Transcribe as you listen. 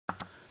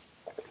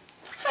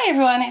Hi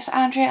everyone, it's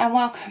Andrea and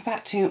welcome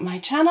back to my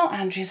channel,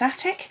 Andrea's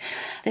Attic.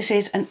 This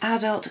is an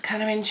adult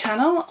colouring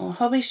channel or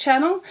hobbies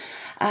channel.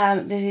 None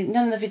of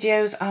the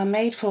videos are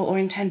made for or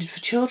intended for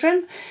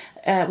children.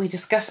 We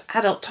discuss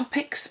adult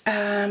topics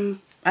and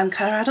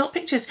colour adult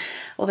pictures.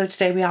 Although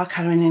today we are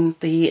colouring in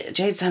the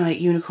Jade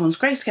Unicorns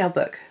Greyscale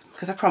book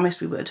because I promised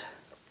we would.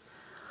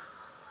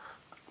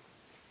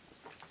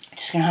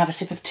 Just going to have a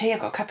sip of tea.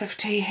 I've got a cup of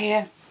tea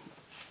here.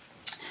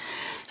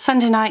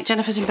 Sunday night,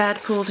 Jennifer's in bed,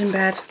 Paul's in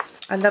bed.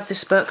 I love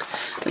this book.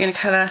 We're going to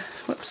colour,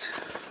 whoops,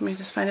 let me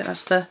just find it,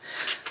 that's the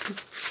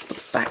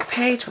back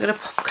page. We're going to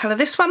colour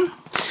this one.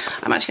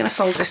 I'm actually going to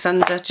fold this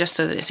under just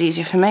so that it's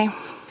easier for me.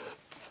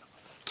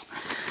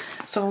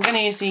 So we're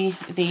going to use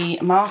the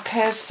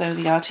markers, so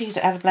the Arteza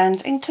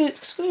Everblend,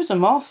 exclude the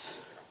moth.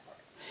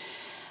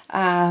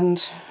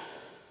 And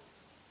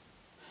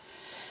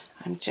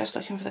I'm just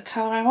looking for the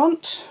colour I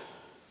want.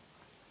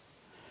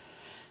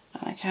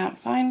 And I can't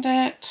find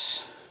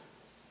it.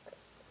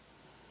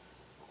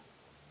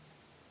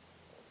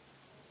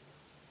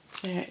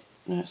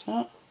 No, it's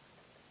not.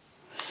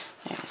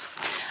 There it is.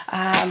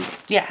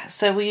 Yeah,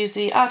 so we use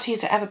the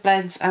Arteza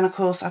Everblends, and of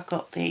course I've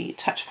got the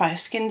Touch Fire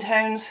skin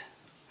tones,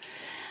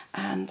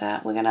 and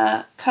we're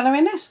gonna colour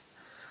in this.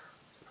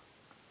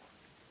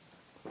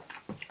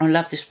 I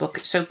love this book;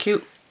 it's so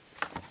cute,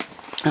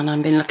 and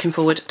I've been looking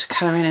forward to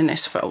colouring in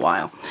this for a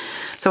while.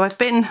 So I've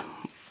been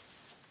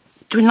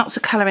doing lots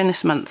of colouring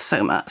this month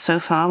so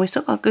far. We've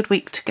still got a good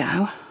week to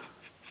go.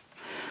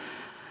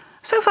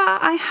 So far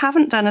I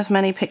haven't done as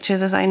many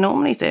pictures as I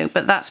normally do,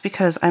 but that's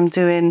because I'm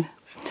doing,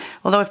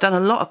 although I've done a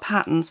lot of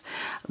patterns,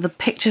 the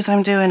pictures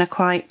I'm doing are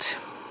quite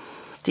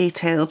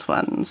detailed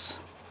ones.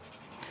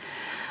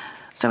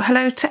 So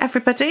hello to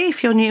everybody.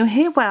 If you're new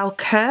here,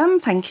 welcome.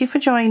 Thank you for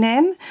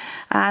joining.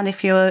 And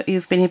if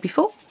you've been here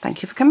before,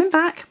 thank you for coming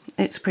back.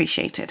 It's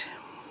appreciated.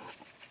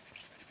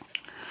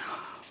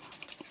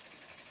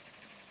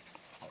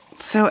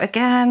 So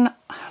again,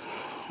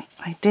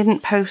 I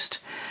didn't post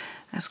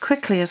as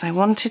quickly as I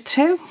wanted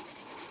to.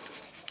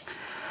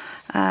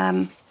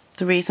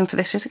 The reason for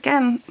this is,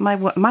 again, my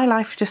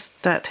life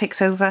just takes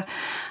over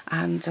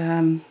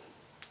and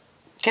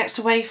gets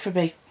away from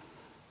me.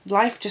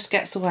 Life just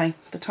gets away.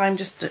 The time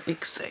just,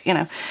 you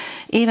know,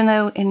 even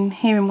though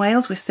here in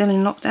Wales we're still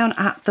in lockdown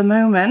at the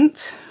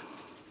moment,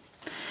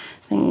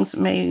 things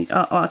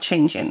are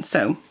changing.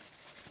 So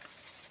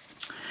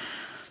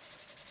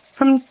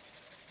from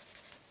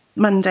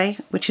Monday,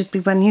 which is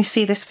when you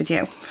see this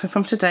video, so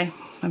from today,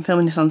 I'm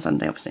filming this on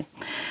Sunday obviously,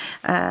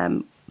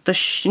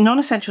 the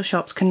non-essential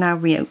shops can now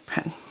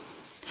reopen.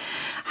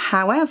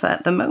 However,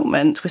 at the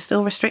moment we're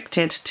still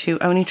restricted to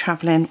only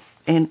travelling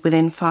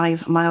within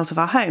 5 miles of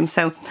our home.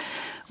 So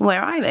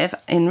where I live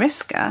in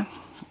Risca,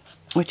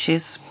 which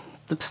is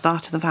the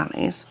start of the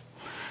valleys,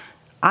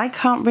 I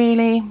can't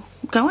really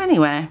go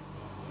anywhere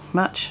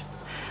much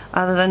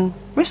other than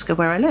Risca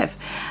where I live,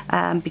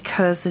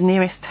 because the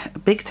nearest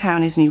big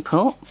town is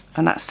Newport,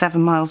 and that's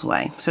 7 miles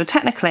away. So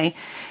technically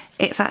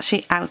it's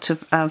actually out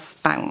of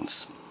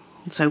bounds.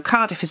 So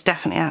Cardiff is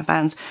definitely out of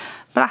bounds,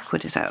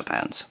 Blackwood is out of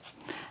bounds.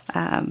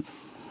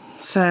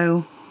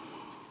 So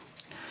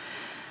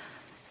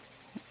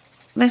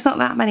there's not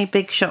that many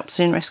big shops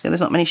in Risca. There's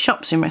not many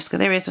shops in Risca.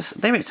 There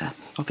is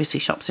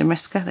obviously shops in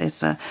Risca.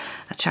 There's a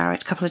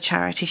couple of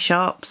charity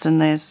shops, and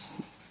there's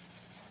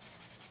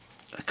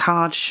a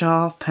card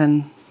shop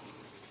and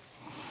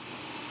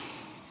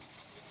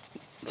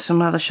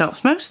some other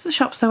shops. Most of the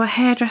shops though are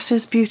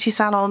hairdressers, beauty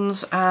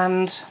salons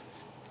and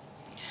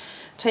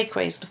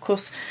takeaways. Of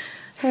course,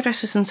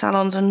 hairdressers and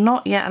salons are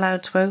not yet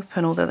allowed to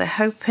open, although they're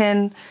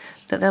hoping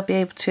that they'll be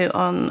able to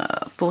on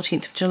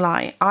 14th of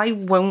July. I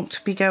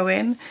won't be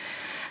going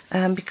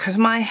because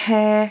my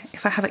hair,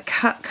 if I have it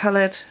cut,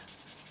 coloured,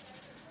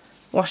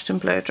 washed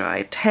and blow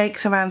dried,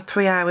 takes around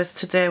 3 hours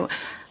to do,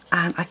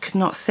 and I could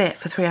not sit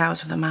for 3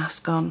 hours with the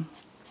mask on.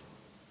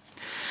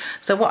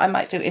 So what I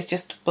might do is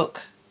just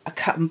book a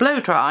cut and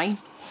blow dry,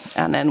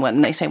 and then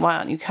when they say, why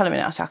aren't you colouring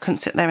it, I say I couldn't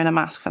sit there in a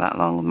mask for that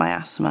long with my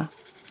asthma.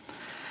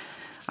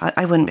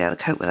 I wouldn't be able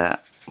to cope with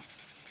that,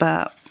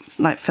 but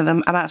like for the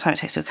amount of time it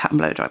takes to cut and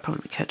blow dry, I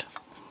probably could.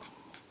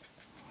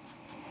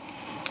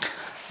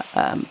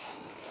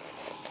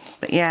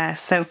 But yeah,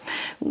 so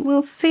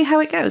we'll see how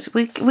it goes.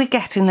 We're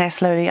getting there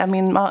slowly. I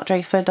mean, Mark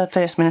Drayford, the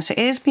First Minister,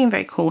 is being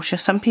very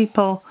cautious. Some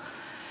people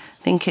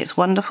think it's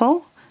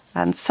wonderful,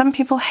 and some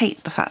people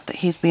hate the fact that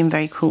he's being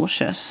very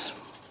cautious.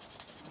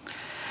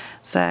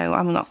 So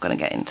I'm not going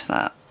to get into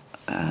that.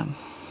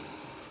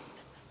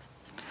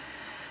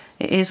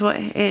 It is what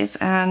it is,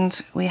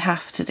 and we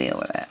have to deal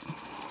with it.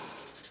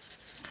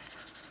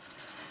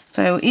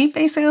 So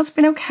eBay sales have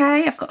been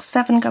okay. I've got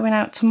 7 going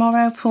out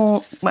tomorrow,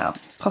 well,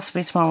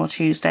 possibly tomorrow or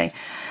Tuesday.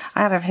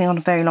 I have everything on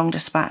a very long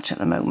dispatch at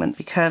the moment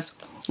because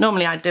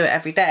normally I do it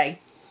every day.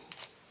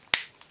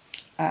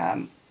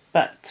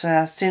 But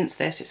since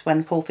this, it's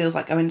when Paul feels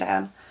like going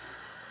down.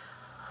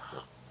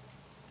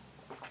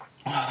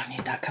 Oh, I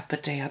need that cup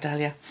of tea, I tell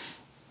you.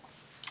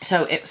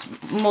 So it's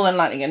more than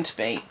likely going to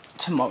be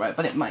tomorrow,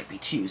 but it might be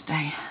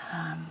Tuesday.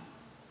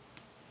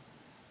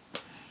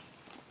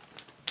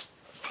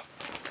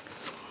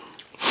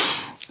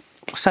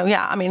 So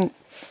yeah, I mean,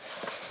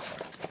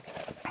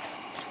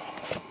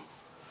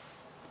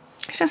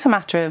 it's just a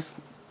matter of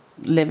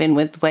living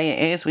with the way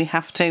it is. We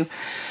have to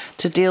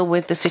deal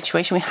with the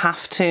situation. We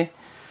have to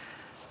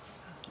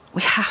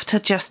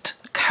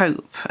just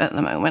cope at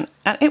the moment,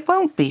 and it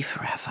won't be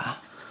forever.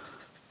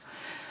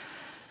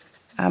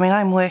 I mean,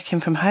 I'm working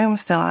from home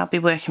still. I'll be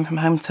working from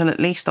home till at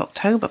least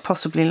October,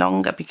 possibly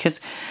longer, because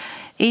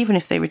even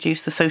if they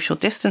reduce the social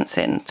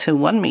distancing to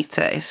 1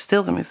 metre, it's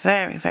still going to be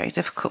very, very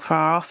difficult for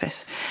our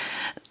office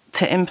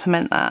to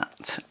implement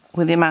that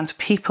with the amount of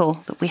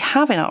people that we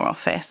have in our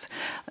office.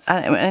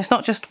 And it's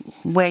not just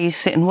where you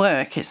sit and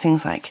work, it's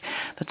things like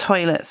the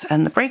toilets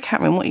and the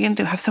breakout room. What are you going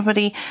to do? Have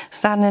somebody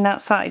standing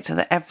outside so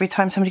that every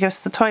time somebody goes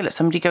to the toilet,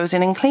 somebody goes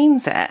in and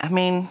cleans it? I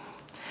mean,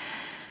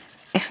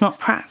 it's not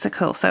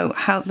practical. So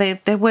how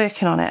they're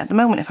working on it at the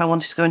moment. If I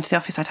wanted to go into the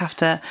office, I'd have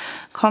to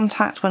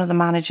contact one of the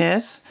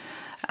managers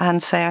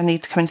and say I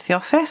need to come into the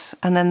office,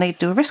 and then they'd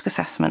do a risk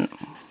assessment.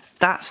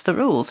 That's the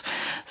rules.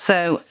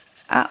 So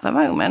at the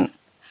moment,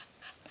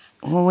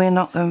 well, we're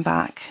not going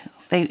back.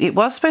 It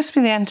was supposed to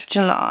be the end of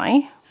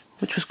July,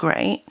 which was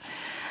great,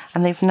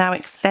 and they've now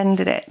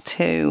extended it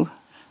to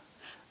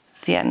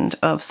the end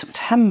of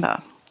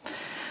September.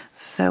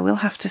 So we'll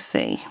have to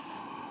see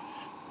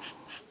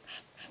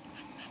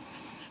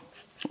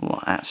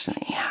what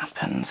actually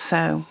happens.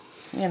 So,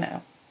 you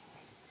know.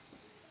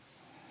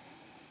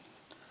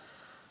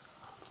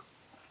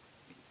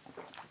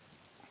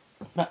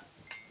 But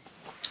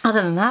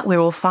other than that, we're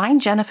all fine.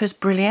 Jennifer's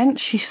brilliant.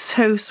 She's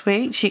so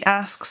sweet. She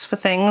asks for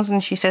things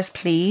and she says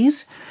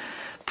please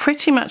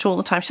pretty much all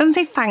the time. She doesn't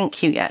say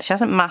thank you yet. She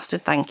hasn't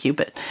mastered thank you,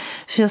 but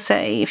she'll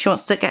say, if she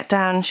wants to get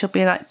down, she'll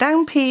be like,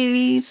 down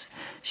please.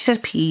 She says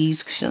please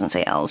because she doesn't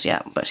say L's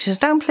yet, but she says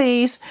down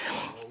please,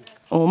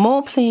 or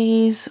more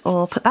please,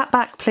 or put that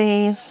back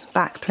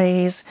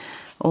please,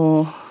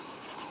 or,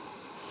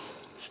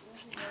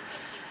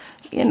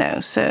 you know,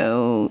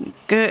 so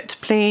gurt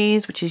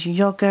please, which is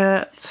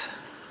yogurt,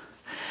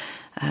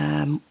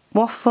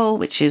 waffle,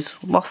 which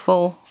is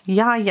waffle,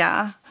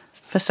 ya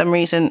for some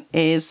reason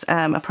is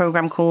a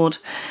program called,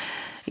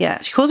 yeah,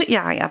 she calls it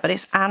ya, but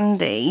it's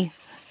Andy,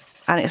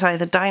 and it's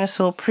either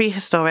dinosaur,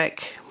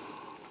 prehistoric,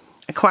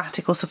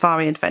 aquatic or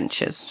safari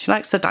adventures. She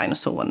likes the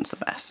dinosaur ones the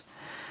best.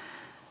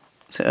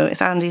 So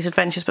it's Andy's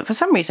adventures, but for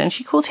some reason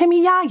she calls him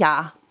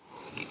ya.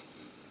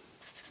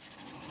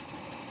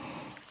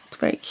 It's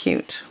very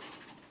cute.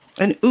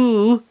 And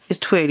ooh is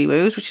twirly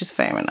woos, which is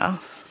fair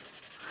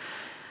enough.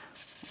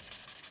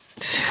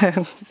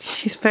 So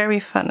she's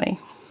very funny.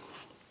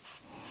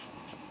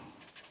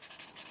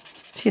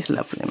 She's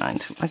lovely,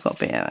 mind. I got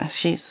to be honest.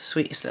 She's the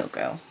sweetest little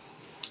girl.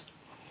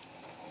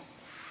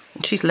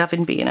 She's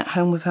loving being at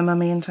home with her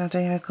mummy and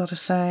daddy, I've got to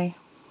say.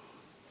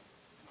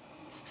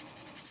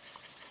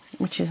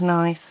 Which is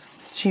nice.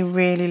 She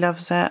really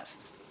loves it.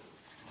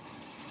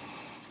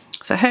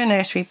 So her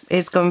nursery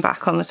is going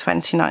back on the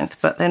 29th,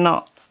 but they're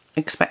not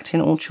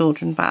expecting all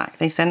children back.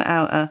 They sent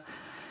out a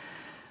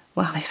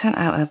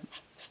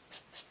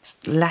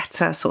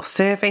letter, sort of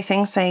survey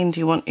thing, saying,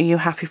 are you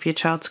happy for your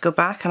child to go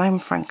back? And I'm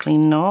frankly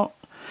not.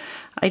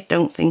 I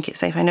don't think it's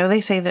safe. I know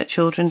they say that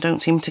children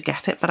don't seem to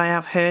get it, but I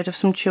have heard of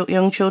some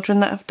young children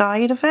that have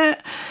died of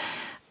it.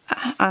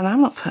 And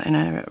I'm not putting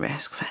her at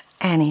risk for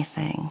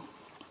anything.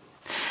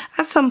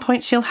 At some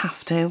point she'll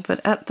have to,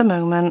 but at the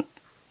moment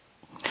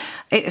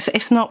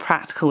it's not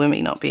practical with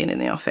me not being in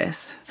the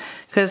office,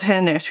 because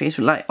her nursery is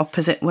like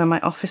opposite where my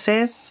office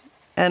is,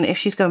 and if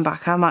she's going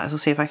back I might as well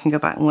see if I can go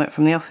back and work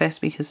from the office,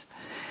 because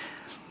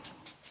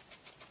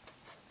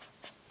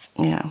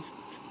yeah,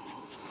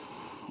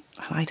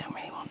 I don't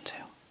really want to.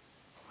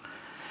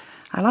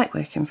 I like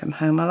working from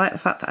home. I like the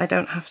fact that I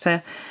don't have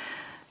to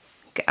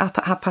get up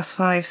at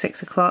 5:30,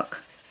 6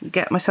 o'clock,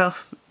 get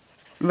myself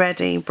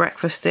ready,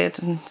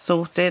 breakfasted and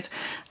sorted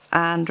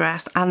and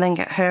dressed, and then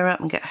get her up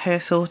and get her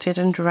sorted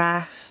and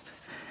dressed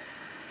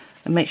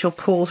and make sure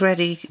Paul's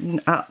ready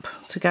up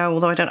to go,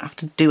 although I don't have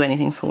to do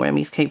anything for him.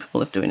 He's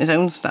capable of doing his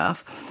own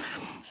stuff.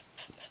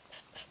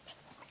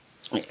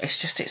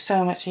 It's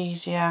so much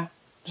easier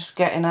just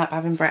getting up,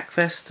 having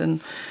breakfast, and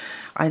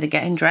either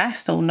getting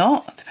dressed or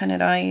not,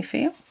 depending on how you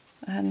feel,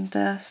 and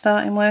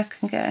starting work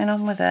and getting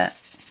on with it.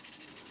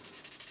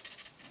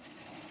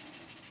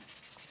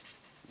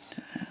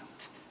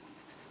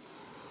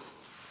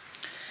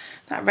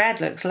 That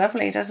red looks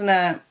lovely, doesn't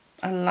it?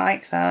 I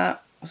like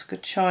that. It's a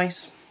good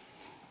choice.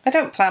 I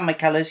don't plan my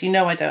colours, you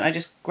know I don't. I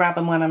just grab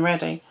them when I'm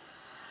ready.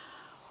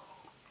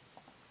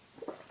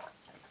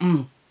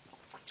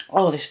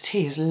 Oh, this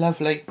tea is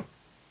lovely.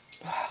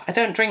 I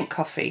don't drink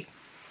coffee.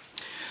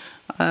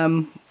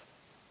 I'm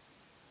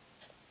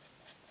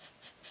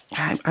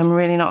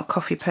really not a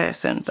coffee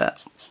person,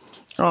 but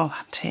oh,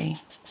 that tea.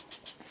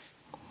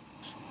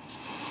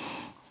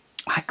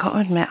 I got to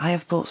admit, I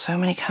have bought so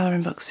many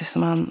colouring books this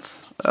month.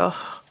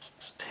 Oh,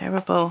 it's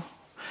terrible.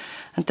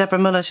 And Deborah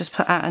Muller's just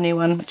put out a new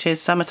one, which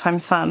is Summertime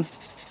Fun.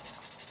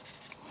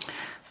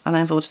 And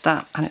I've ordered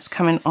that, and it's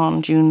coming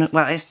on June,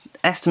 well, it's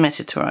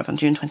estimated to arrive on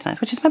June 29th,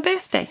 which is my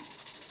birthday.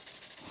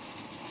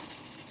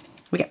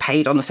 We get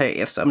paid on the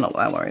 30th, so I'm not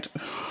that worried.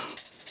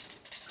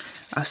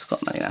 I've just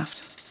got money left.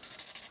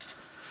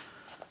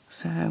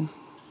 So,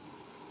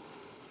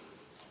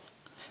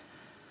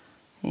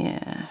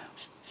 yeah.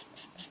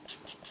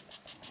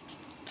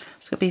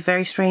 It's going to be a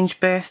very strange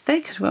birthday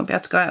because we won't be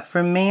able to go out for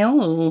a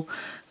meal or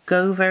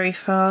go very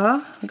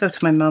far. I'll go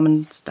to my mum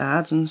and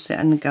dad's and sit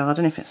in the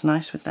garden if it's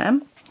nice with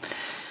them.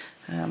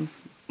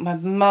 My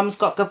mum's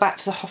got to go back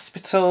to the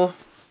hospital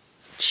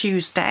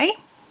Tuesday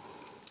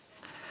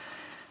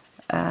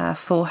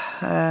for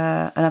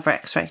another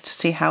x-ray to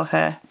see how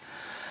her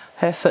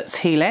foot's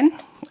healing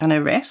and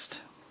her wrist.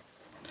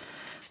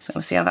 So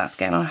we'll see how that's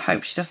going on. I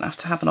hope she doesn't have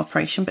to have an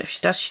operation, but if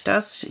she does, she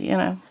does, you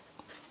know.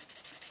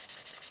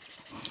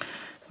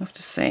 We'll have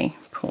to see.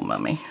 Poor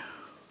mummy.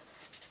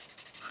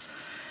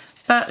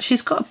 But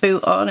she's got a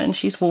boot on and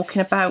she's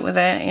walking about with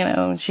it, you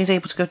know, and she's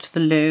able to go to the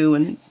loo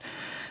and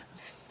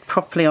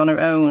properly on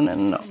her own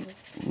and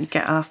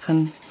get up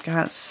and go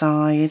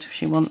outside if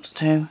she wants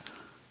to.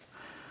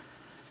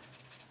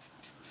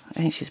 I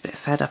think she's a bit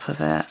fed up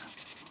of it.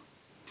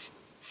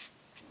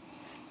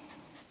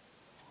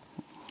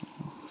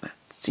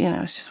 You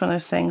know, it's just one of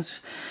those things.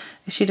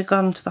 If she'd have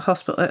gone to the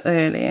hospital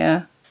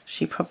earlier,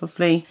 she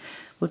probably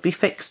would be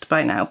fixed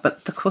by now.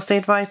 But of course they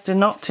advised her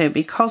not to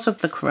because of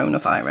the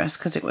coronavirus,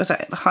 because it was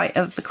at the height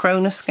of the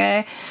corona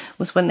scare,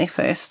 was when they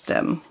first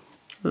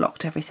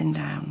locked everything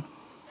down.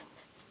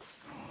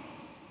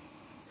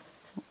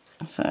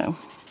 So,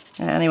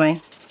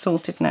 anyway,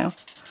 sorted now.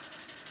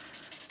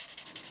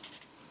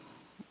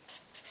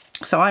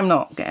 So I'm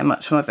not getting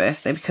much for my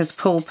birthday because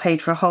Paul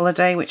paid for a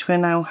holiday, which we're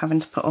now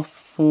having to put off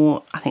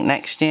for, I think,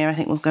 next year. I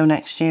think we'll go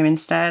next year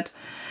instead.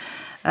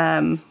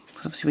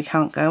 Obviously we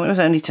can't go. It was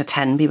only to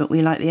Tenby, but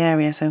we like the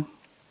area, so.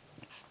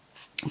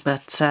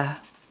 But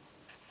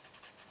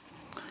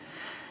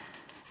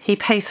he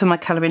pays for my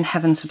Colour in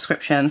Heaven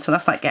subscription, so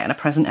that's like getting a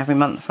present every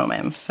month from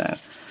him. So,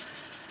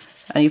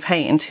 and you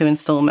pay it in 2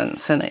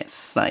 instalments, and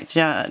it's like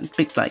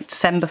like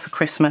December for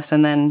Christmas,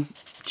 and then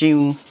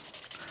June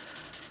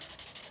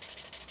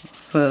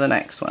for the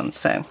next one.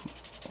 So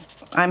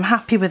I'm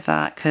happy with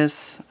that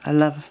because I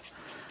love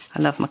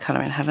my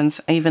Colour in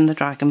Heavens. Even the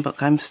dragon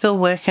book, I'm still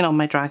working on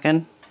my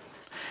dragon.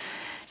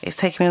 It's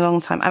taken me a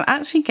long time. I'm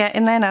actually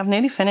getting there now. I've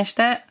nearly finished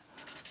it.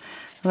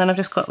 And then I've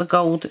just got the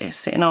gold it's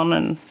sitting on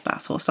and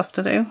that sort of stuff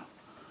to do.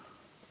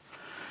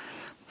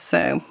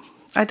 So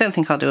I don't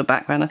think I'll do a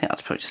background. I think I'll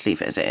probably just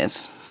leave it as it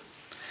is.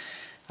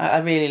 I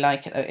really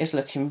like it though. It's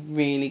looking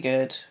really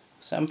good.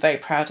 So I'm very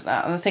proud of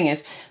that. And the thing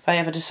is, if I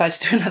ever decide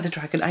to do another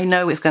dragon, I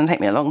know it's going to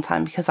take me a long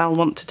time because I'll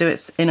want to do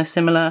it in a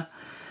similar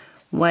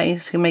way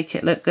to make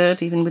it look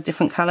good, even with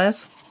different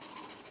colours.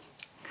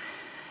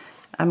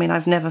 I mean,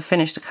 I've never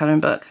finished a colouring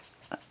book.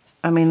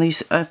 I mean,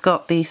 I've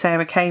got the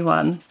Sarah Kay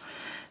one,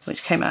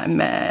 which came out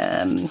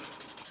in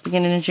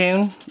beginning of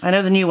June. I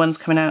know the new one's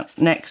coming out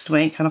next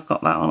week, and I've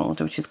got that on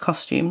order, which is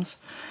costumes.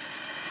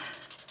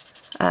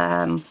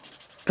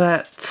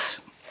 But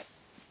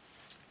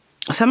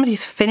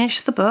somebody's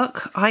finished the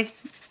book. I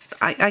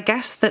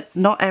guess that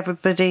not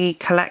everybody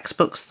collects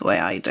books the way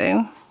I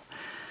do.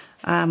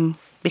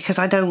 Because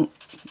I don't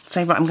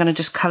say, right, I'm going to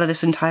just colour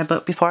this entire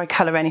book before I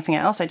colour anything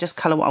else. I just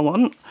colour what I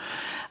want.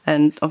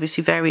 And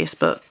obviously various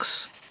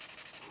books.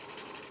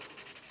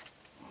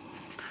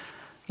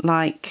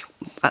 Like,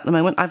 at the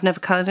moment, I've never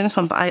coloured in this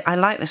one, but I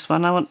like this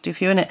one. I want to do a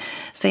few in it.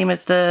 Same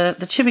as the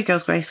Chibi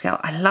Girls Greyscale.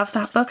 I love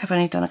that book. I've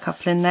only done a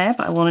couple in there,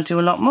 but I want to do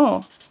a lot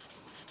more.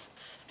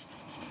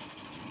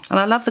 And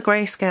I love the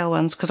Greyscale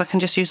ones because I can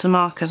just use the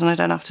markers and I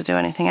don't have to do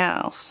anything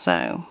else.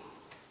 So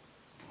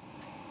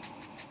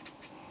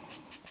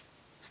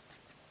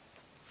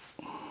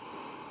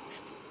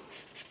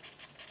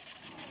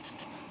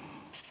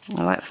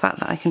I like the fact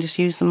that I can just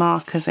use the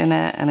markers in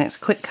it and it's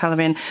quick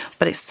colouring,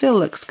 but it still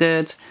looks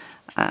good.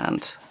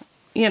 And,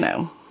 you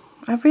know,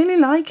 I really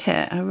like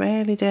it. I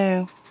really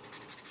do.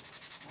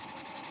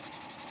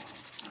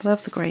 I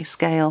love the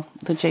Greyscale.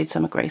 The Jade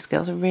Summer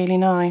Greyscales are really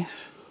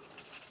nice.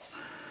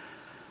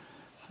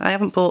 I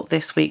haven't bought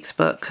this week's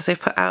book because they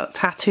put out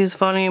Tattoos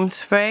Volume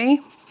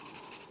 3.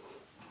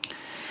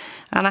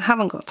 And I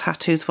haven't got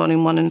Tattoos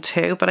Volume 1 and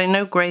 2, but I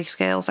know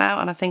Greyscale's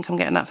out and I think I'm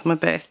getting that for my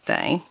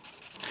birthday.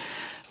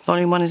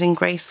 Volume 1 is in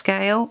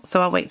Greyscale,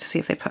 so I'll wait to see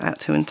if they put out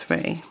 2 and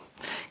 3.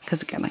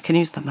 Because again, I can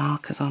use the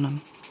markers on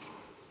them.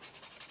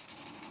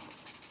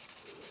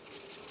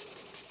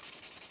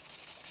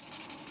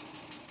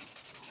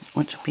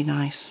 Which will be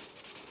nice.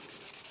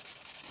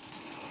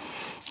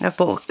 I've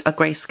bought a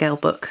Greyscale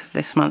book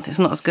this month. It's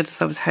not as good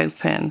as I was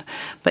hoping,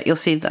 but you'll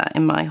see that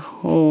in my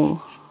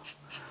haul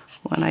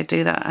when I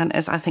do that. And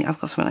I think I've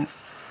got something like,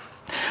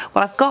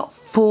 well, I've got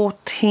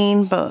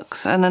 14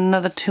 books and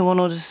another 2 on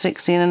order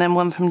 16, and then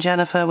one from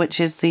Jennifer, which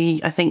is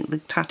I think the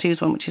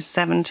tattoos one, which is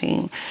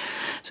 17.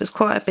 So it's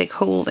quite a big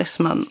haul this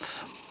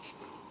month.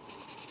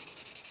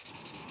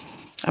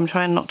 I'm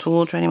trying not to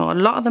order anymore. A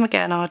lot of them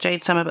again are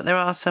Jade Summer, but there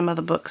are some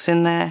other books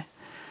in there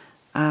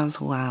as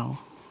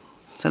well.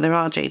 So there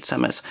are Jade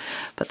Summers,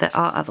 but there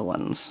are other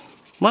ones.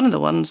 One of the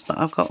ones that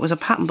I've got was a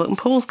pattern book and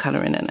Paul's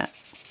colouring in it.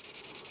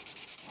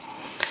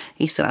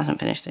 He still hasn't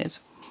finished his.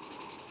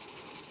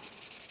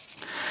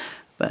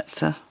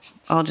 But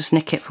I'll just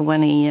nick it for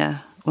when he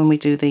when we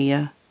do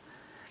the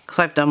because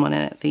I've done one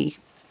in it, the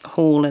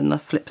haul and the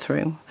flip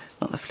through,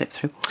 not the flip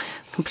through,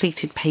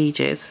 completed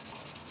pages,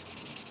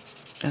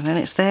 and then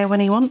it's there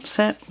when he wants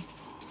it,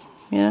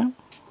 you know.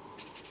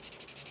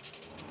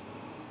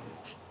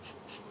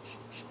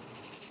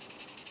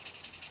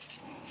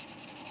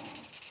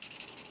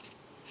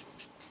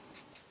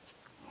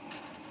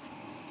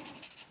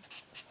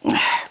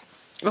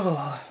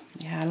 Oh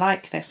yeah, I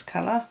like this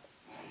colour.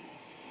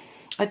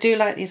 I do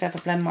like these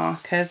Everblend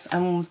markers,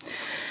 and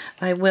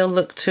I will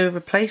look to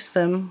replace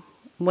them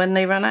when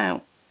they run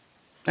out.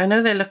 I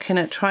know they're looking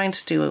at trying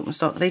to do open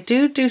stock. They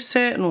do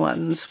certain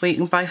ones where you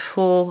can buy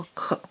four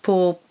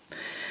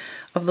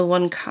of the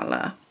one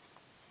colour.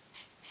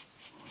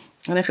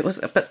 And if it was,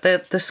 but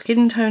the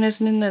skin tone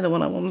isn't in there, the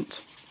one I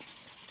want,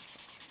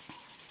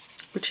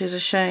 which is a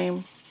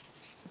shame.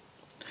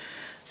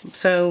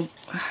 So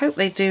I hope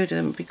they do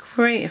them. It'd be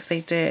great if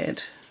they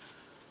did,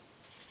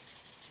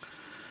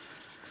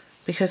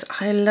 because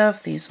I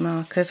love these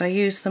markers. I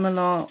use them a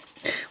lot.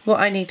 What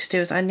I need to do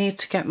is I need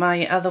to get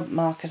my other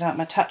markers out,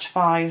 my Touch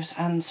 5s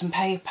and some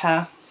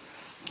paper.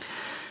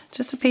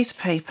 Just a piece of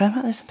paper.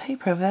 There's some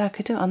paper over there. I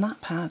could do it on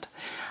that pad.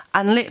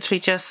 And literally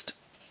just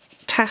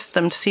test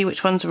them to see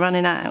which ones are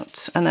running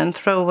out, and then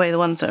throw away the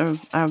ones that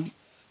are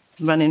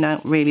running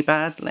out really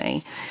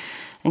badly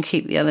and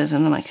keep the others,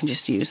 and then I can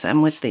just use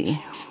them with the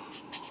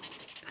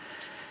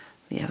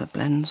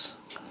Everblends.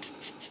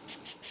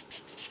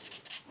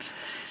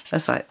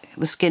 It's like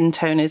the skin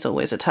tone is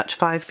always a Touch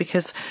 5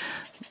 because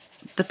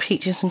the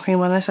peaches and cream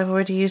one, I've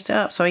already used it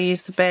up, so I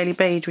used the Barely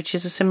Beige, which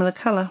is a similar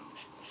colour.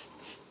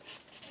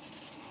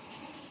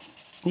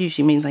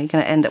 Usually means I'm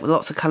going to end up with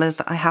lots of colours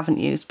that I haven't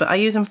used, but I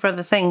use them for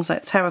other things,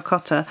 like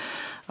terracotta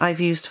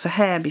I've used for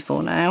hair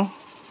before now.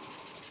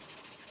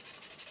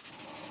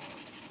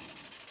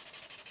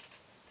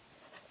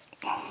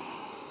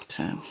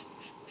 So,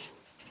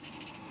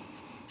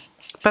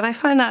 but I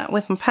find that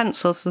with my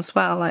pencils as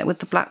well, like with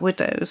the Black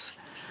Widows,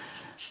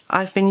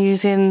 I've been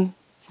using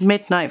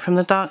Midnight from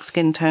the dark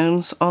skin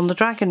tones on the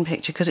dragon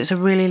picture because it's a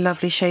really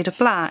lovely shade of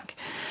black,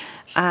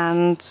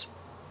 and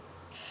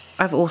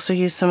I've also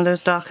used some of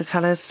those darker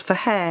colours for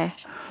hair.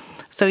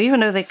 So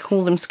even though they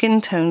call them skin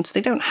tones,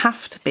 they don't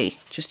have to be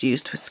just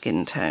used for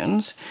skin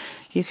tones.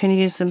 You can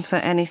use them for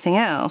anything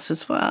else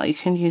as well. You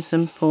can use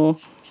them for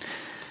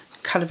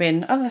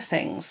colouring other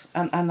things,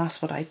 and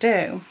that's what I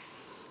do.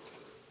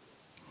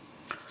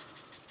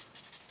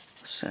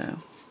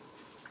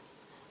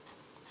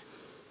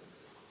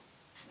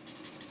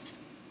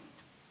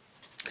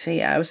 So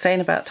yeah, I was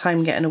saying about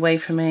time getting away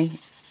from me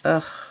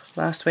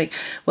last week.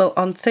 Well,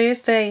 on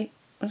Thursday,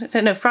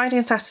 no, Friday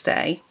and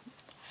Saturday,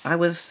 I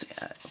was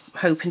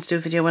hoping to do a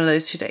video one of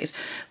those 2 days,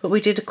 but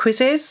we did a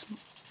quizzes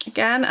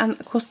again, and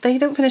of course they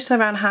don't finish till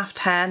around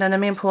 10:30, and then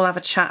me and Paul have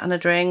a chat and a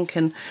drink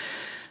and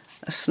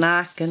a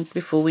snack and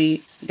before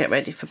we get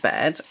ready for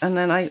bed, and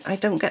then I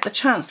don't get the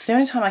chance. The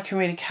only time I can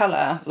really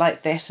colour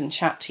like this and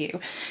chat to you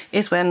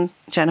is when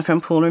Jennifer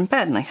and Paul are in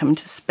bed, and I come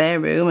into the spare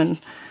room and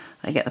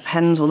I get the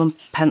pens or the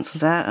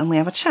pencils out and we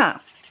have a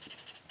chat.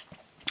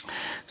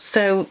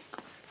 So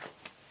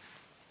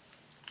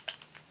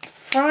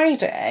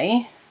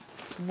Friday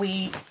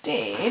we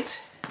did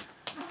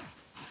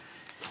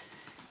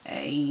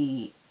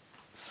a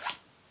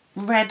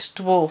Red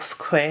Dwarf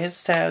quiz.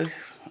 So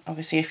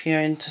obviously if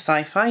you're into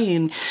sci-fi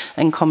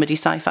and comedy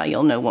sci-fi,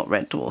 you'll know what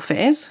Red Dwarf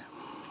is.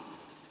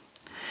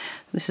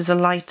 This is a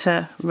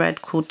lighter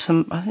red called,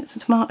 I think it's a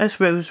tomato, it's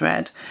rose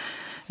red.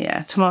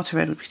 Yeah, tomato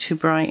red would be too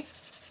bright.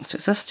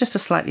 So it's just a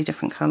slightly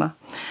different colour.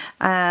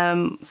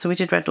 So we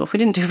did Red Dwarf. We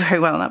didn't do very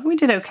well on that, but we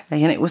did okay,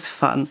 and it was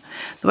fun.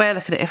 The way I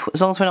look at it,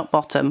 as long as we're not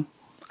bottom,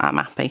 I'm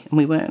happy, and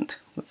we weren't.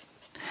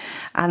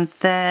 And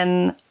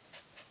then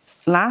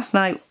last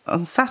night,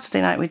 on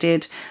Saturday night, we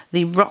did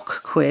the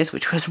rock quiz,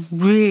 which was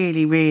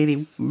really,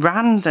 really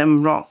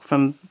random rock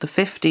from the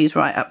 50s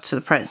right up to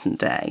the present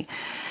day.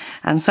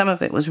 And some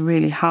of it was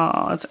really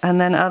hard, and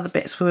then other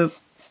bits were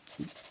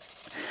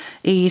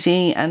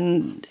easy,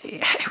 and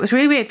it was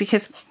really weird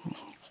because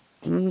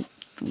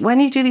when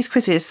you do these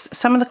quizzes,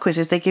 some of the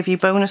quizzes, they give you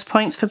bonus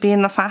points for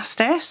being the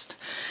fastest.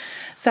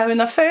 So in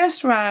the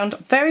first round,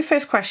 very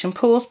first question,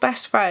 Paul's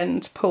best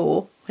friend,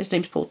 Paul, his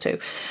name's Paul too,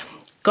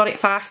 got it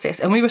fastest,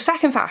 and we were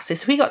second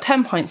fastest. We got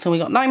 10 points and we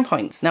got 9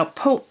 points. Now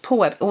Paul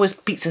Webb always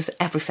beats us at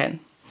everything.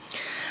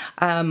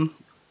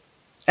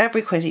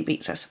 Every quiz he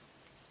beats us.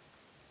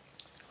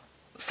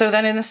 So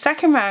then in the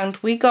second round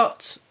we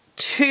got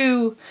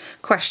 2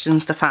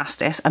 questions the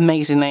fastest.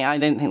 Amazingly, I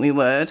didn't think we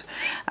would.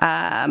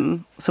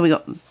 So we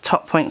got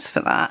top points for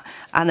that.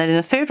 And then in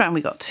the third round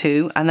we got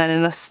 2, and then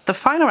in the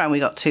final round we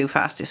got 2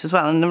 fastest as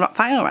well. And in the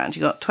final round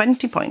you got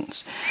 20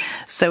 points.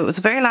 So it was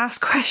the very last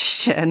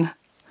question.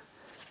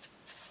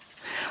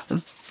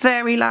 The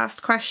very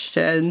last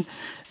question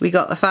we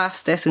got the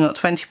fastest and got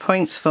 20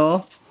 points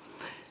for.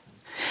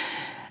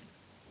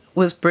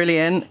 Was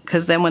brilliant,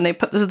 because then when they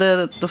put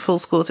the full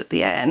scores at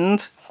the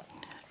end,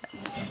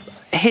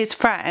 his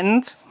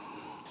friend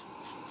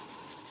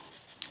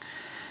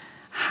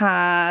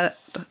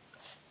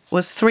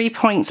was 3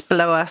 points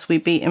below us. We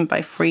beat him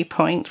by 3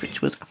 points,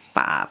 which was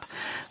fab.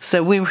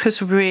 So we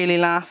was really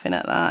laughing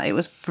at that. It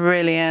was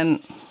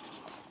brilliant.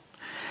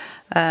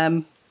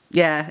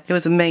 Yeah, it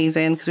was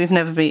amazing because we've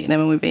never beaten him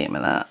and we beat him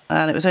at that.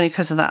 And it was only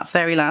because of that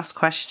very last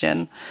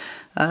question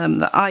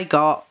that I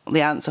got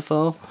the answer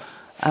for,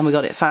 and we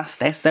got it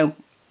fastest. So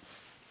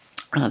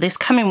this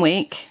coming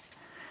week,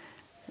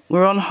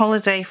 we're on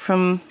holiday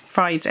from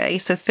Friday.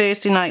 So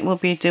Thursday night we'll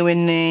be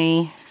doing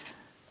the,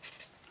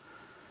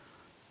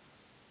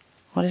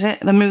 what is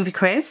it? The movie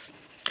quiz,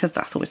 because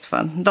that's always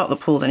fun. Not that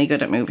Paul's any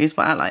good at movies,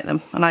 but I like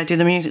them. And I do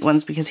the music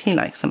ones because he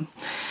likes them.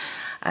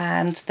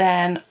 And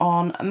then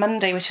on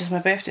Monday, which is my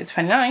birthday, the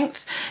 29th,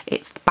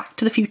 it's the Back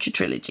to the Future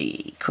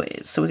trilogy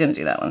quiz. So we're going to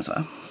do that one as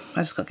well.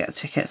 I just got to get the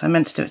tickets. I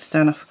meant to do it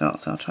today and I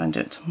forgot, so I'll try and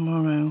do it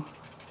tomorrow.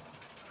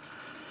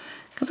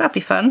 Because that'd be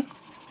fun.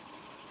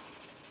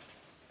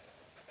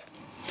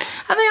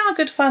 And they are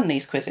good fun,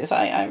 these quizzes.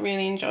 I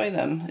really enjoy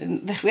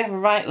them. If we have a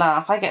right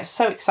laugh, I get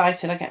so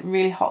excited. I get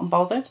really hot and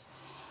bothered.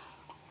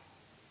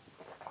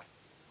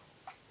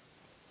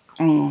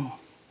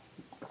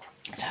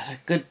 Let's have a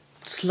good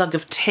slug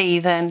of tea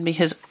then,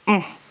 because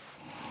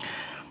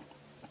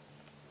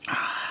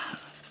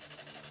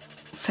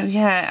so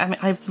yeah, I mean,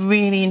 I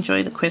really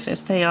enjoy the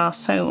quizzes. They are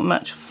so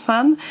much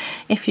fun.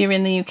 If you're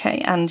in the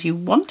UK and you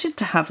wanted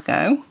to have a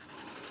go,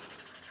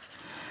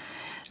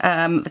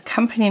 the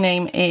company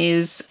name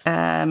is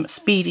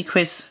Speedy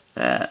Quizzes.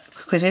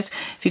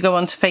 If you go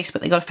onto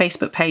Facebook, they got a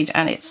Facebook page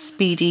and it's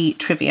Speedy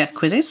Trivia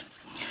Quizzes.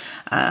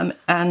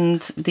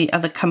 And the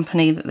other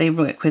company that they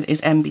work with is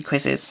MB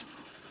Quizzes.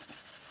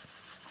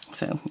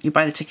 So you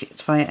buy the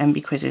tickets via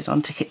MB Quizzes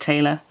on Ticket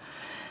Tailor.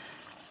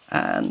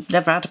 And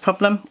never had a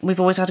problem. We've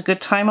always had a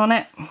good time on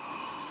it.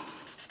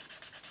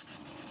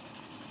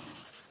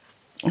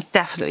 It's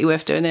definitely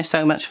worth doing. They're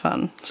so much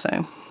fun.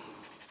 So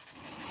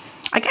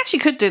I guess you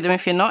could do them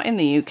if you're not in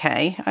the UK.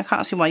 I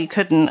can't see why you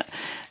couldn't.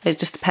 It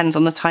just depends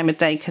on the time of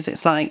day, because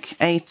it's like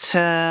 8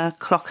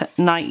 o'clock at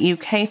night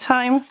UK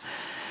time.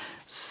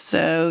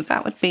 So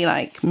that would be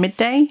like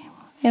midday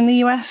in the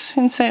US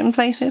in certain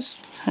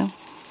places.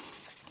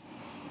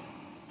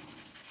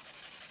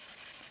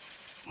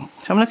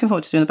 So I'm looking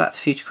forward to doing the Back to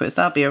the Future quiz.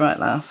 That'll be a right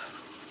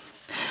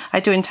laugh.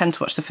 I do intend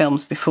to watch the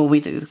films before we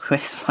do the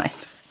quiz, right?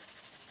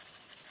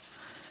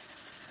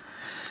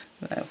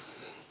 So,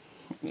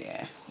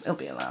 yeah, it'll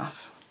be a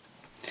laugh.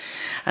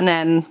 And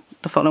then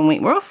the following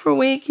week we're off for a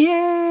week.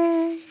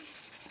 Yay!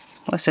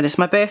 Like I said, it's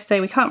my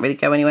birthday. We can't really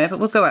go anywhere, but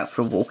we'll go out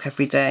for a walk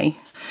every day.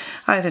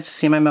 Either to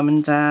see my mum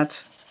and dad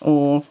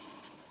or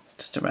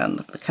just around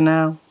the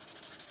canal.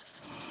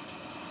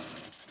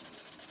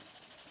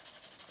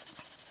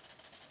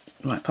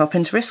 Might pop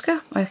into Risca.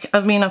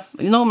 I mean,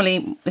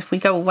 normally if we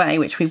go away,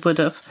 which we would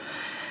have,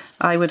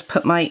 I would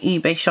put my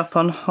eBay shop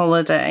on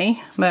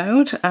holiday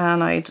mode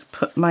and I'd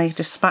put my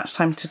dispatch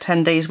time to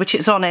 10 days, which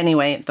it's on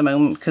anyway at the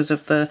moment because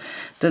of the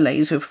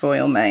delays with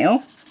Royal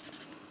Mail.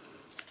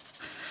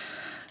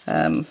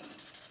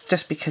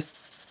 Just because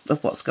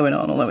of what's going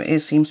on, although it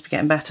seems to be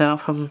getting better. I'll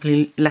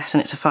probably lessen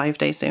it to 5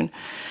 days soon.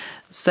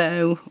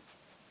 So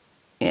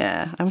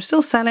yeah, I'm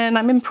still selling.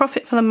 I'm in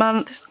profit for the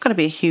month. It's not going to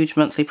be a huge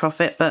monthly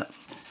profit, but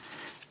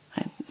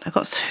I've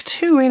got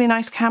 2 really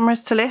nice cameras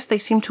to list. They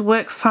seem to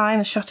work fine.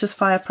 The shutters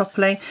fire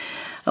properly.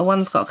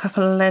 One's got a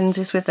couple of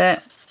lenses with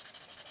it,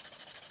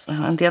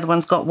 and the other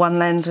one's got 1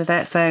 lens with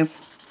it. So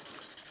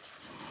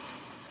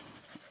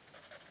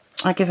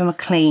I give them a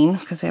clean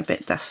because they're a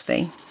bit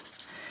dusty,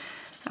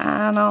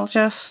 and I'll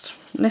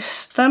just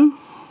list them,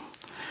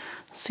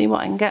 see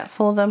what I can get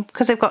for them.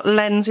 Because they've got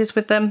lenses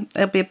with them,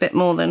 it'll be a bit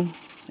more than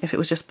if it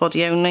was just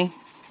body only.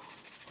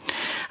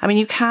 I mean,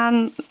 you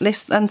can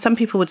list, and some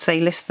people would say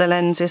list the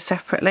lenses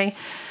separately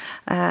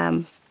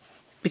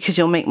because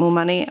you'll make more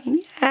money.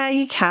 Yeah,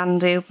 you can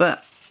do,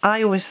 but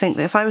I always think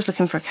that if I was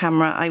looking for a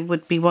camera, I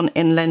would be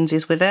wanting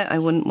lenses with it. I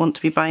wouldn't want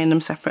to be buying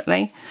them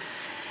separately.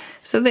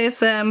 So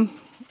there's, you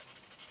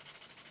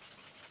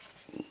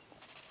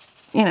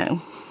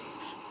know,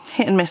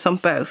 hit and miss on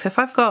both. If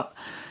I've got,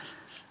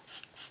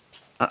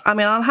 I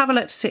mean, I'll have a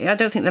look to see. I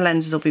don't think the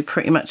lenses will be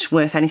pretty much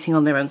worth anything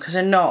on their own because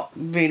they're not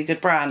really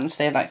good brands.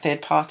 They're like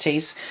third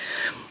parties,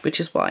 which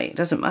is why it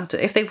doesn't matter.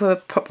 If they were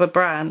proper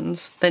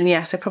brands, then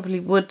yes, I probably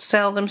would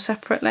sell them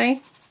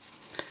separately.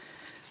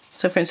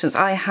 So for instance,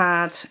 I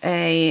had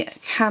a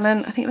Canon,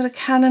 I think it was a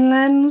Canon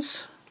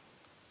lens.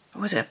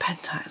 Or was it a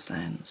Pentax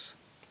lens?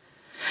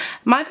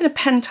 It might have been a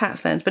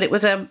Pentax lens, but it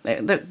was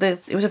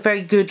a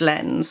very good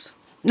lens.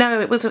 No,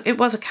 it was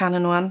a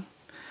Canon one.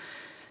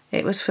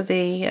 It was for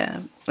the,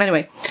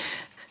 anyway,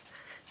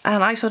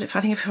 and I sold it for,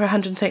 I think for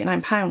 £139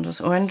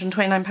 or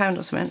 £129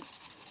 or something.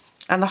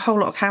 And the whole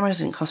lot of cameras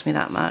didn't cost me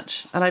that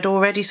much. And I'd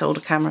already sold a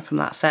camera from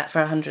that set for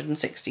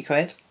 160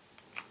 quid.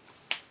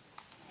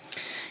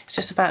 It's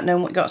just about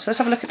knowing what you got. So let's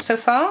have a look at it so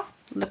far.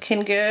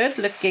 Looking good,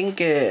 looking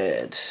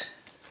good.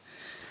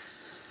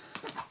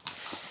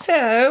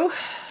 So,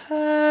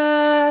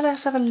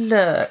 let's have a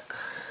look.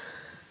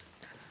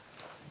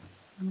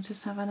 I'm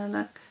just having a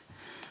look.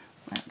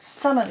 at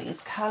some of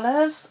these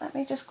colours. Let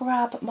me just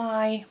grab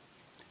my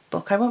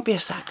book. I won't be a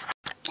sec.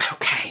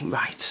 Okay,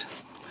 right.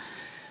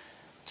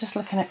 Just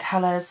looking at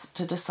colours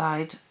to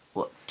decide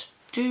what to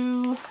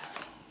do.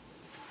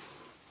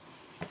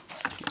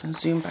 And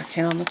zoom back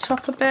in on the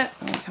top a bit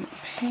and come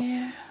up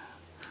here.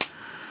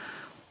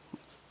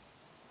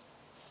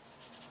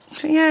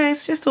 So yeah,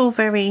 it's just all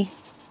very,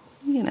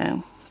 you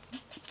know,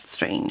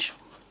 strange.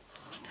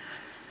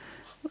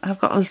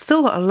 I've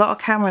still got a lot of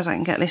cameras I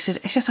can get listed.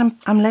 It's just I'm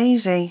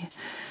lazy.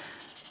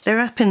 They're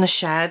up in the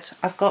shed.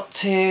 I've got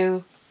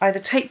to either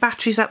take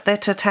batteries up there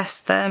to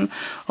test them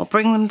or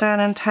bring them down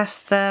and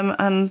test them,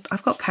 and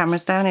I've got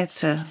cameras down here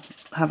to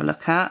have a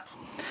look at.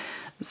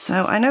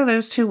 So I know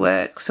those two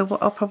work, so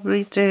what I'll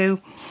probably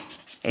do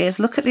is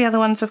look at the other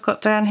ones I've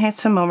got down here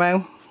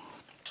tomorrow,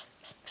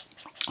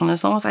 and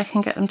as long as I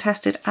can get them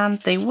tested and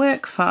they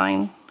work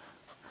fine,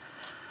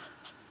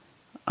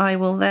 I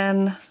will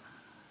then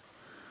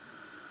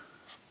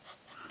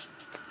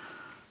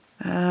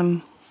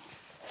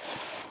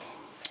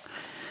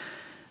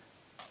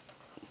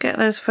get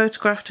those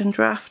photographed and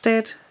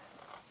drafted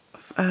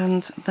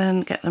and then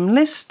get them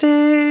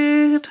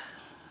listed,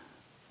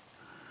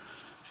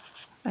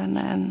 and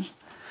then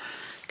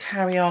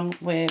carry on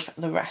with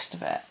the rest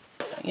of it.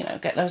 You know,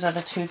 get those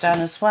other two done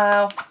as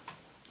well.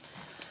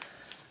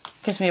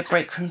 Gives me a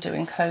break from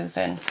doing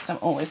clothing, because I'm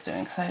always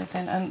doing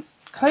clothing, and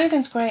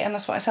clothing's great and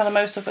that's what I sell the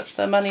most of, but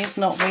the money is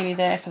not really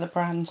there for the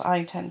brands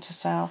I tend to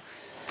sell.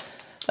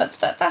 But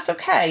that's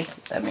okay.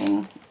 I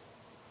mean,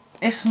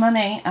 it's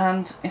money,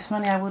 and it's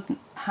money I wouldn't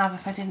have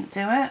if I didn't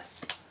do it.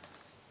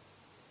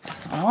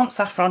 That's what I want,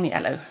 saffron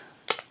yellow.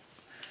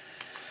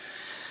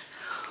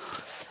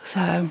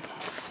 So,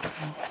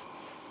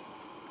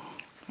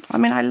 I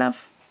mean, I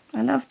love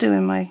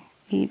doing my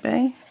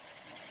eBay.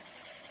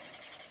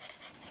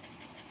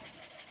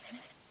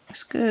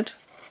 It's good.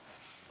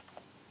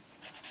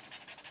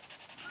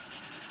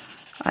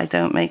 I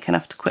don't make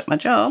enough to quit my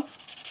job,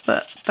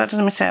 but that doesn't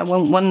mean to say I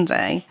won't one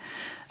day.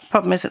 The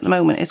problem is at the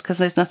moment is because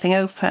there's nothing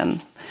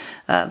open.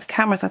 The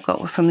cameras I've got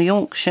were from the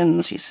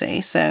auctions, you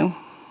see, so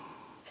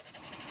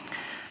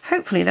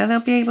hopefully they'll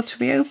be able to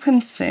be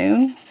opened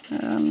soon,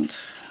 and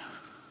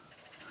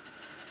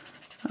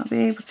I'll be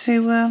able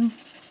to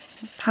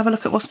have a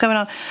look at what's going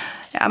on.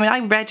 I mean, I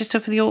register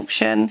for the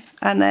auction,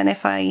 and then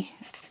if I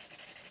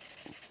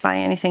buy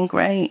anything,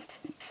 great,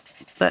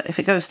 but if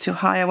it goes too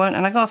high I won't,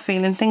 and I got a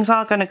feeling things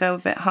are going to go a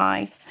bit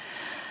high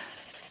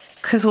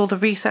because all the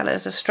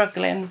resellers are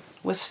struggling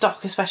with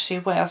stock, especially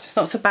in Wales. It's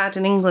not so bad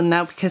in England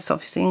now because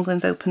obviously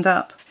England's opened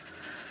up.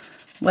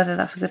 Whether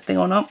that's a good thing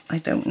or not, I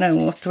don't know.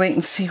 We'll have to wait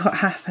and see what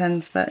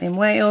happens, but in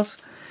Wales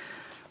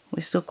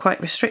we're still quite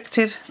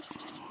restricted,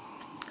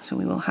 so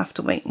we will have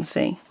to wait and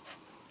see.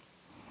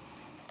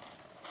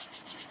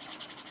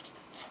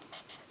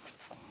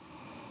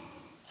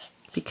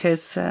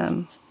 Because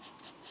I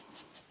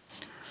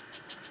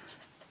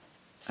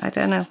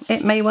don't know,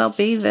 it may well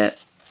be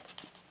that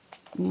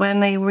when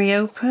they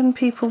reopen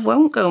people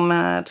won't go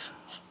mad.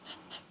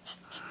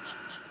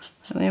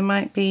 They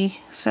might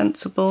be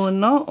sensible and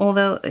not, or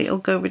it'll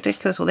go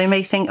ridiculous, or they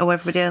may think, oh,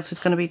 everybody else is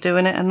going to be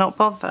doing it and not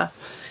bother.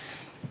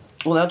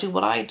 Or they'll do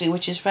what I do,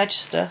 which is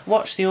register,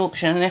 watch the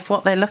auction, and if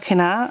what they're looking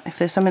at, if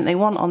there's something they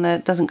want on there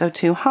that doesn't go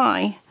too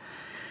high,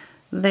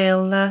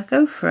 they'll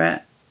go for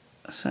it.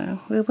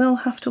 So we will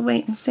have to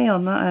wait and see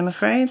on that, I'm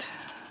afraid.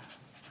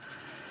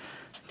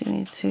 I do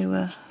need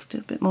to do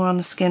a bit more on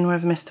the skin where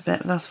I've missed a bit,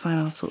 but that's fine,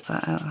 I'll sort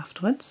that out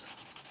afterwards.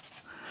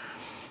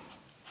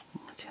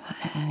 I'll do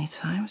that at any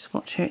time. Just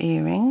watch your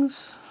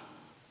earrings.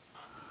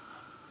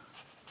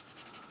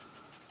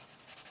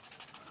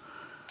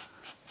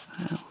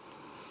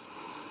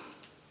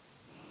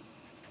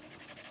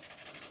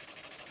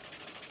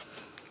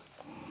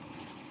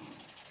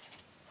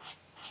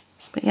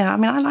 But yeah, I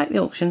mean, I like the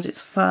auctions,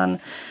 it's fun.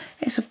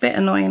 It's a bit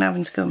annoying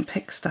having to go and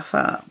pick stuff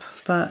up,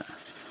 but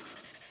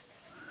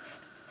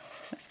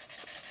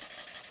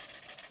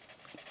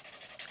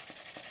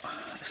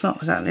it's not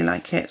exactly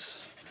like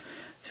it's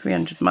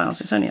 300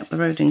 miles, it's only up the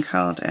road in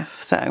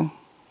Cardiff, so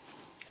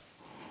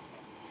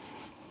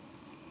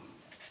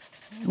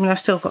I mean,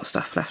 I've still got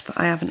stuff left that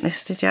I haven't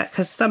listed yet,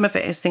 because some of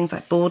it is things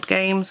like board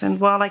games,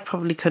 and while I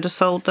probably could have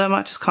sold them,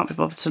 I just can't be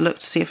bothered to look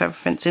to see if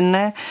everything's in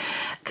there.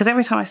 Because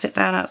every time I sit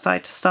down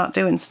outside to start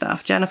doing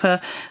stuff, Jennifer,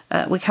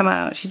 we come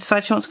out, she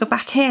decides she wants to go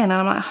back in, and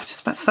I'm like, I'm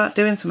just about to start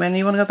doing something, and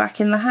you want to go back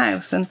in the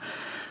house? And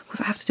of course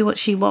I have to do what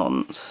she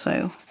wants,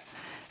 so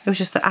it was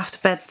just that after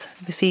bed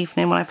this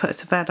evening, when I put her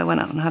to bed, I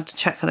went up and had to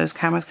check for those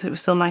cameras because it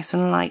was still nice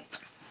and light.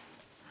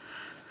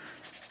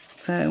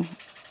 So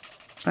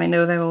I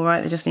know they're all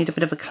right, they just need a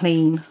bit of a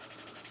clean.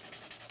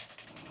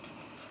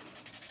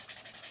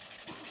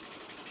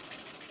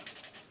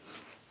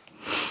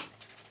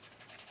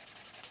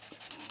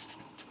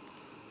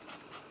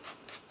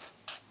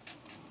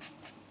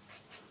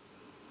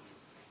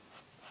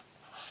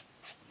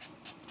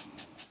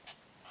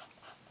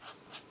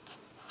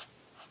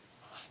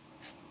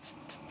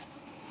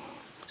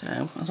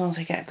 So as long as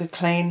I get a good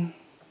clean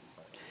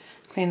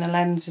the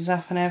lenses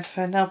up and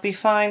everything, they'll be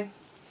fine.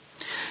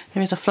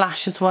 There is a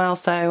flash as well,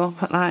 so I'll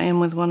put that in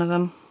with one of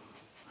them.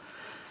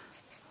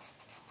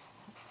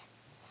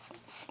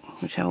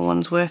 Whichever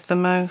one's worth the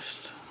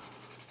most.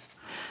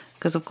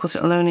 Because of course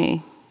it'll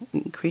only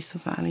increase the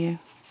value.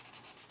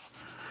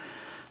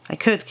 I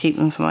could keep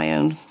them for my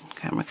own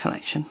camera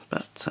collection,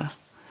 but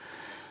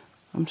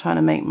I'm trying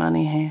to make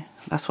money here.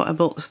 That's what I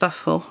bought the stuff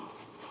for.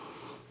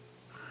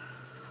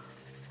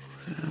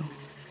 So.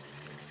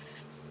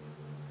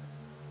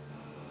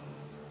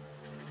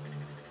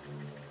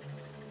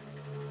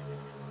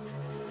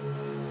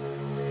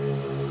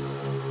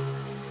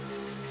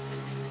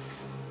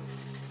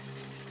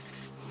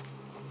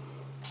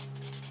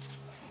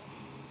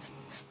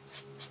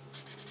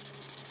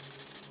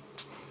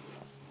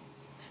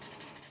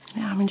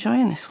 Yeah, I'm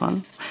enjoying this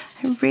one.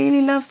 I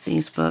really love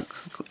these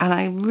books, and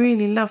I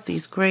really love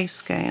these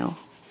Greyscale.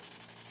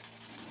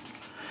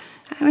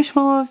 I wish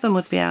more of them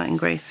would be out in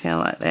Greyscale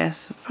like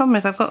this. The problem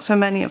is I've got so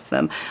many of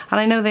them, and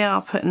I know they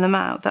are putting them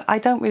out, that I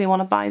don't really want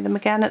to buy them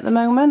again at the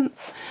moment.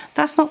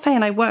 That's not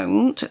saying I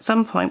won't at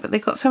some point, but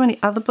they've got so many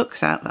other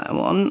books out that I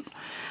want,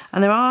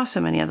 and there are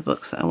so many other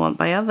books that I want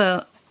by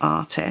other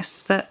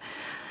artists that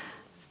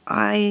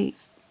I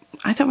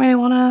don't really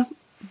want to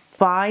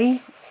buy.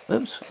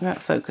 Oops, I'm out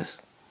of focus.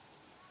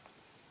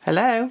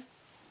 Hello?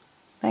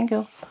 Thank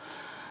you.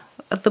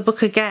 The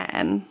book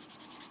again.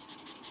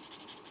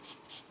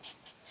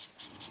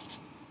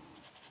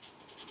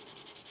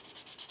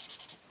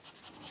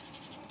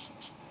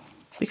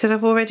 Because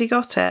I've already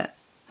got it.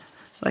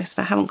 Like I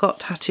said, I haven't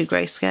got Tattoo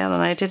Greyscale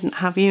and I didn't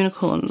have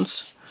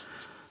unicorns.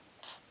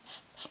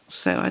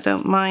 So I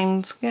don't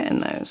mind getting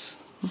those.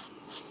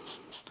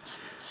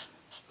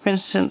 For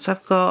instance,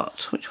 I've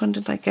got, which one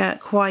did I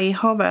get? Kawaii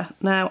Horror.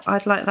 Now,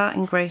 I'd like that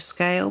in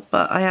Greyscale,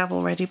 but I have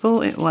already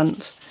bought it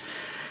once.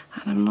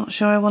 And I'm not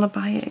sure I want to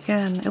buy it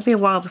again. It'll be a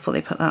while before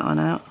they put that one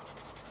out.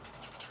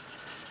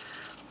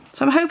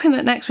 So I'm hoping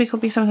that next week will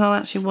be something I'll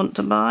actually want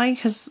to buy,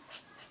 because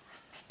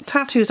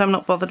tattoos I'm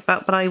not bothered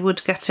about, but I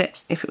would get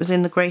it if it was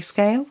in the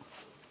Greyscale.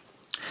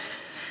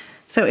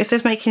 So it's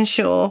just making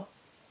sure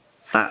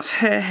that's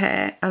her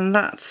hair, and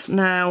that's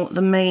now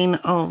the mane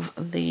of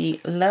the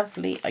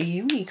lovely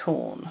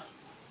unicorn.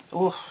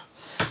 Oh,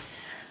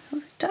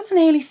 we've done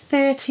nearly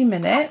 30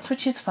 minutes,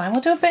 which is fine.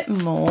 We'll do a bit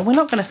more. We're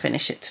not going to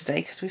finish it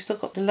today because we've still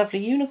got the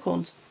lovely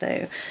unicorns to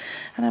do.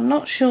 And I'm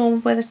not sure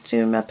whether to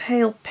do a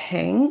pale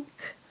pink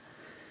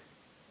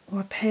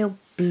or a pale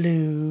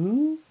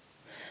blue.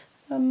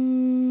 Don't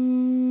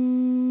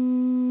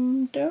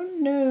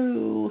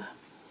know.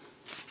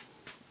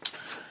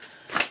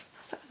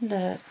 Let's have a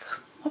look.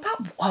 What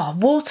about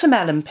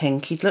watermelon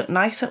pink? He'd look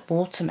nice at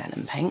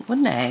watermelon pink,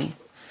 wouldn't he?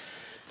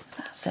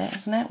 That's it,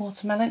 isn't it?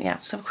 Watermelon. Yeah,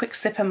 so a quick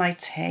sip of my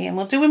tea, and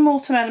we'll do a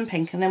watermelon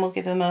pink, and then we'll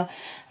give them a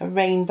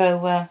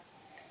rainbow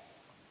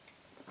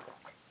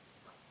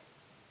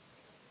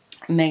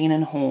mane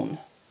and horn.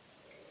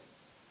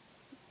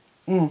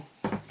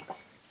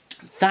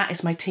 That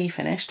is my tea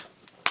finished.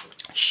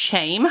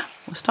 Shame.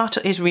 We'll start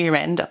at his rear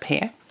end up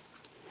here.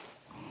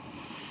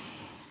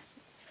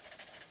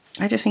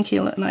 I just think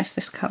he'll look nice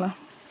this colour.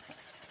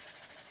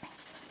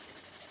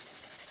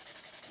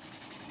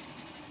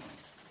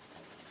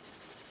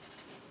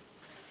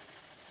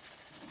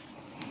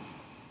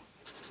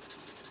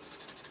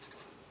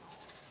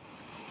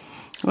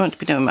 I won't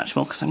be doing much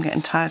more because I'm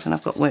getting tired and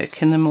I've got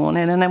work in the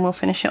morning, and then we'll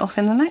finish it off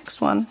in the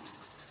next one.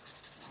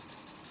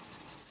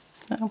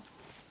 So,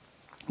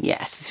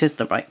 yes, this is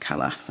the right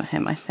colour for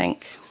him, I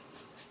think.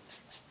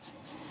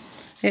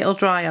 It'll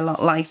dry a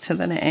lot lighter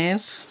than it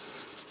is.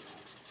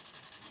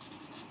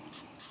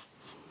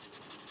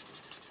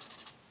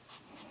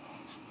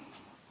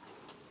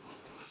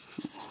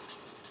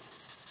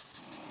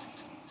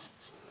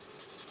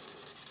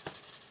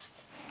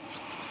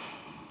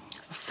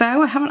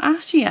 So I haven't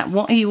asked you yet,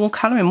 what are you all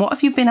colouring? What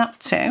have you been up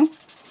to?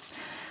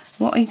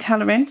 What are you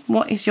colouring?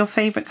 What is your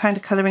favourite kind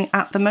of colouring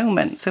at the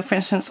moment? So for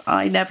instance,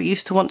 I never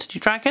used to want to do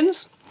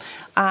dragons,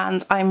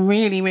 and I'm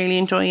really, really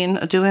enjoying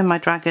doing my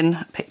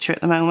dragon picture at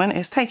the moment.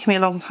 It's taken me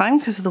a long time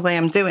because of the way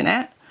I'm doing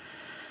it.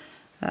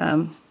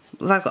 I've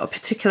got a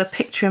particular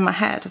picture in my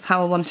head of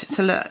how I want it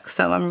to look,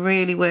 so I'm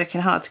really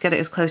working hard to get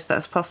it as close to that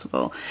as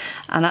possible,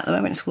 and at the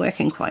moment it's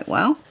working quite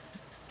well.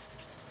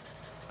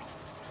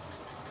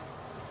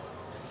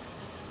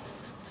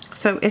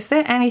 So is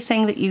there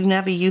anything that you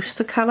never used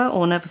to colour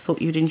or never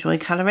thought you'd enjoy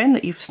colouring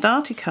that you've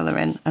started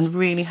colouring and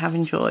really have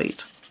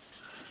enjoyed?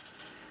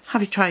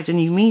 Have you tried a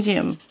new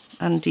medium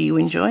and do you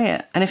enjoy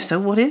it? And if so,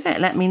 what is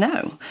it? Let me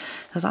know,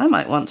 because I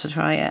might want to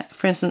try it.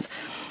 For instance,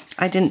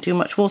 I didn't do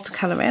much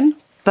watercolouring,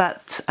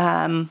 but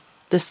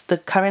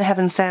the Current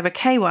Heaven Sarah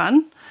K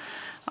one,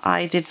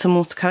 I did some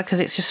watercolour because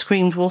it's just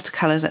screamed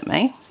watercolours at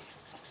me.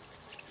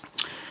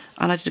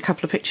 And I did a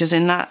couple of pictures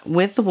in that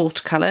with the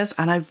watercolours,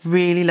 and I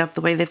really love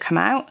the way they've come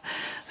out.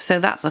 So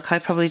that book I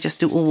probably just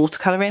do all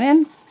watercolouring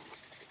in.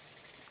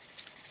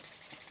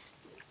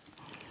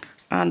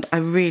 And I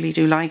really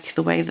do like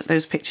the way that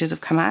those pictures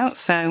have come out.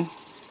 So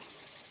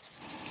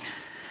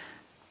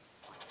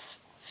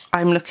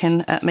I'm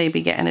looking at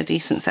maybe getting a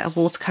decent set of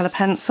watercolour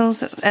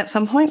pencils at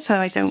some point, so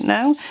I don't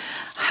know.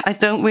 I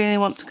don't really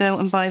want to go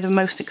and buy the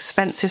most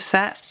expensive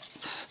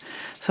sets,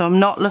 so I'm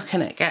not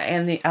looking at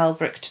getting the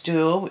Albrecht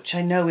Duo, which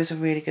I know is a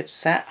really good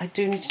set. I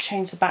do need to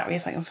change the battery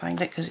if I can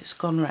find it because it's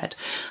gone red.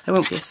 I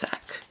won't be a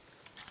sec.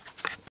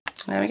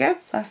 There we go,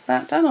 that's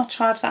that done. I'll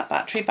charge that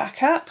battery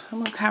back up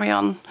and we'll carry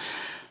on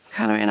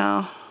colouring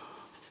our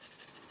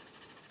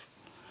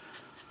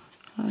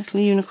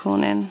little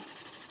unicorn in.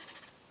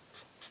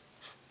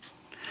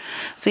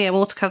 So yeah,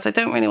 watercolours, I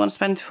don't really want to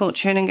spend a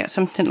fortune and get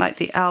something like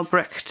the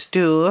Albrecht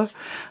Duo,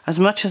 as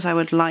much as I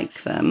would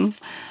like them.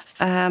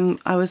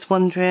 I was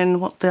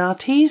wondering what the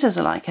Artezas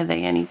are like. Are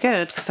they any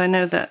good? Because I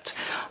know that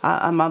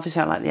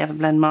obviously I like the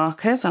Everblend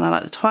markers and I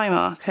like the Twi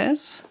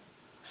markers.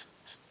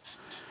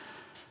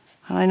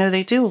 And I know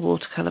they do a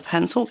watercolour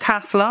pencil.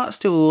 Castle Arts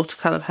do a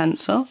watercolour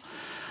pencil.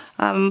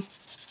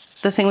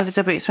 The thing with the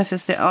W. Smith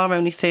is they are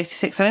only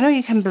 36, and I know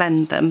you can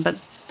blend them, but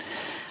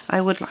I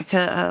would like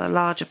a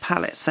larger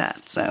palette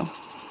set, so.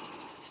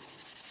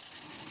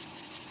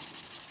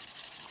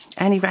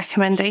 Any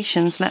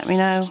recommendations, let me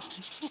know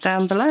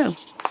down below,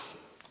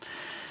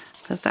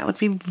 because that would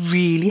be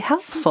really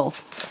helpful.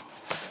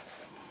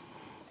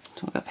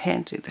 So I'll go up here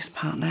and do this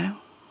part now.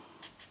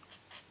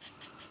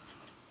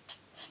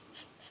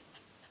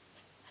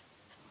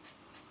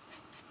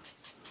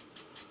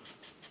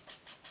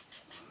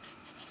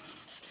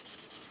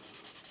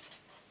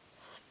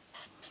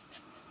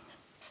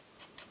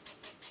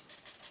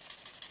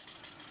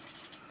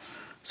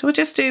 So we'll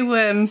just do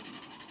the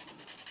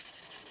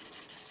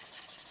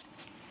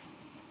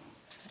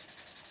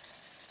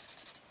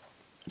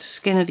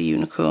skin of the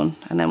unicorn,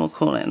 and then we'll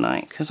call it a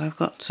night because I've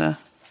got to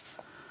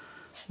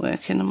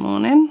work in the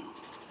morning.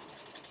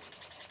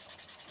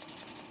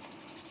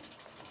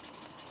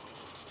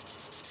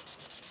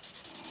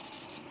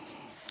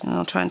 And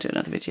I'll try and do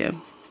another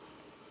video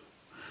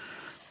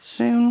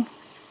soon.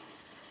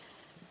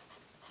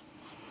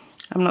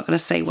 I'm not going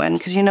to say when,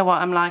 because you know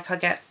what I'm like, I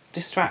get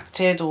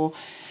distracted or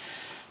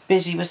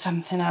busy with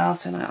something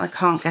else and I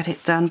can't get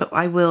it done, but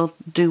I will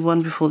do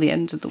one before the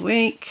end of the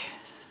week.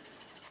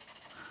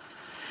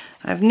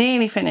 I've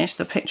nearly finished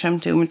the picture I'm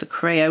doing with the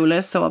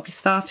Crayolas, so I'll be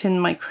starting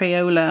my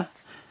Crayola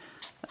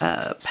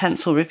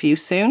pencil review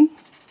soon.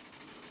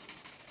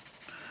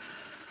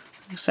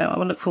 So I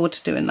will look forward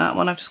to doing that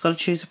one. I've just got to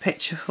choose a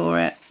picture for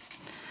it.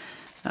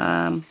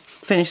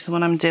 Finish the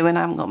one I'm doing,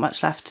 I haven't got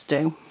much left to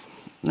do.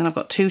 And then I've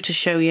got 2 to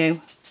show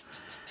you,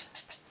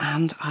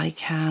 and I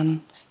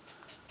can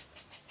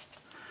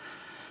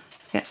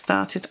get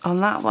started on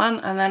that one.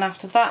 And then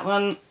after that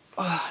one,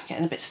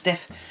 getting a bit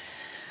stiff,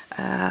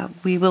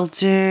 we will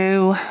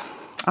do,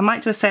 I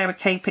might do a Sarah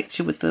Kay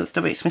picture with the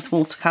W. Smith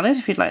watercolours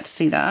if you'd like to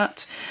see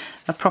that.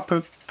 A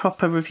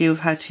proper review of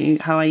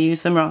how I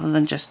use them, rather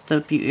than just the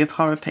Beauty of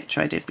Horror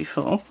picture I did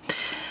before.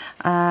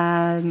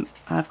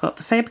 I've got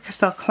the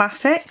Faber-Castell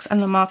Classics and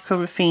the Marco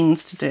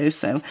Raffines to do,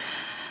 so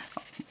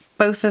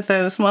both of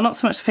those, well, not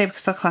so much the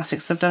Faber-Castell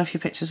Classics, I've done a few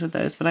pictures with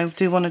those, but I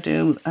do want to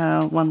do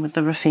one with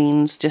the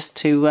Raffines, just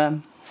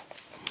to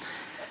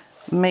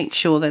make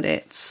sure that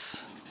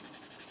it's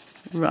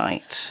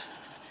right,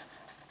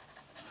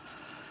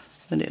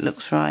 that it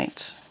looks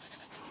right,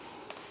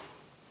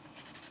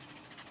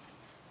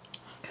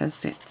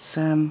 because it's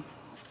I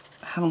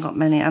haven't got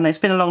many, and it's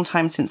been a long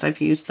time since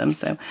I've used them,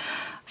 so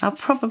I'll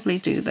probably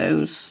do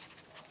those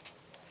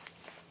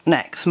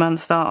next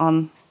month, start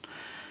on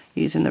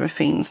using the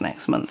Raffines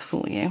next month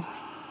for you.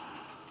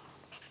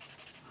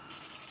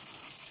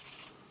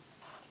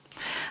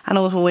 And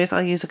as always,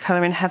 I'll use a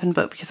Colour in Heaven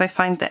book, because I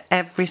find that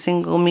every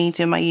single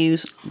medium I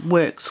use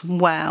works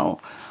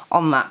well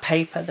on that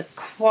paper. The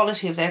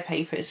quality of their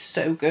paper is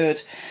so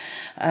good.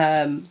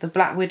 The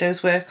Black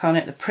Widows work on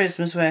it, the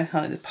Prisms work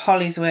on it, the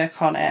Polys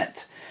work on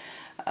it,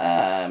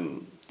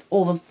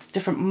 all the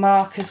different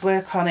markers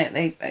work on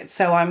it.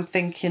 So I'm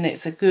thinking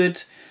it's a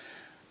good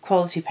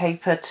quality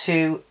paper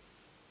to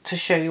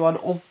show you on,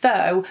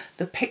 although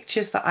the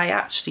pictures that I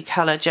actually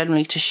colour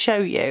generally to show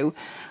you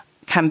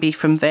can be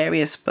from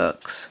various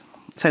books.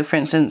 So for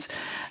instance,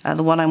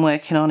 the one I'm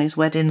working on is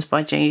Weddings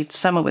by Jade,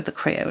 Summer with the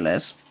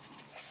Crayolas.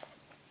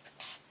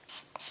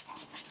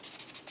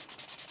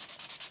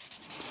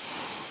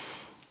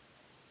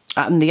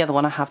 And the other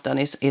one I have done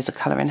is a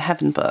Colour in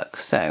Heaven book.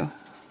 So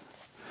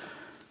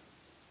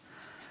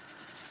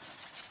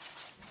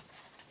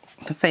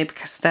the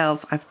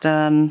Faber-Castells I've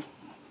done,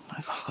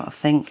 I've got to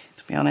think,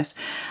 to be honest.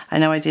 I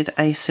know I did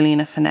a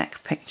Selina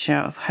Fenech picture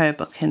of her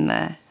book in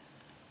there.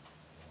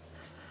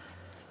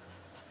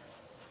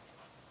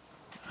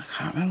 I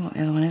can't remember what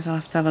the other one is, I'll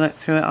have to have a look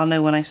through it, I'll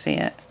know when I see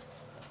it.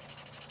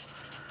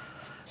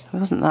 It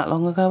wasn't that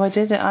long ago I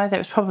did it either, it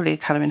was probably a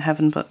Colour in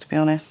Heaven book, to be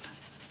honest.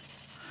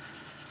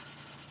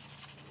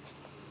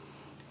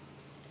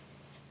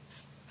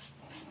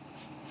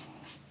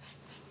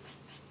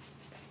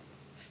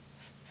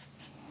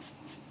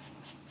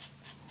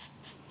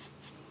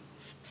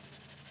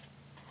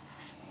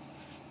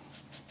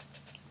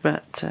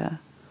 But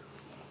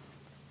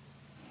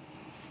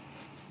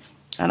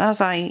and as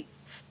I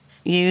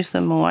use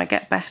them more. I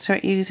get better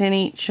at using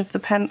each of the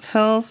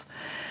pencils.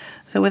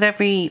 So with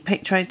every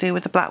picture I do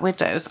with the Black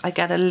Widows, I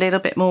get a little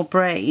bit more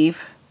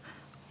brave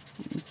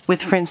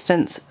with, for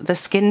instance, the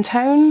skin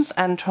tones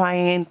and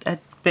trying a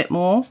bit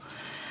more.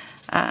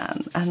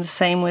 And the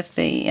same with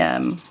the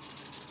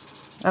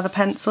other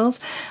pencils.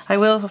 I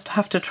will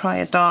have to try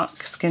a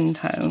dark skin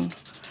tone.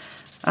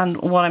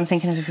 And what I'm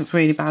thinking is if it's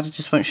really bad, I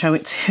just won't show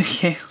it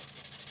to you.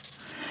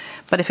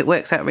 But if it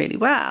works out really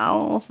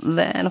well,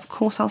 then of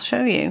course I'll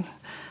show you.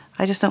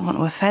 I just don't want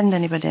to offend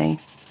anybody,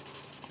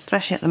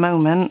 especially at the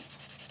moment.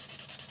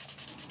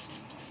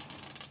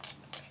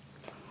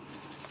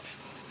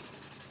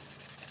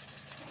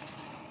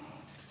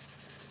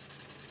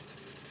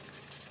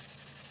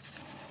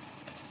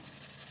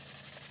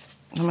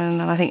 I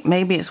mean, and I think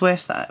maybe it's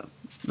worse that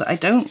I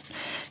don't,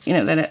 you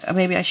know, that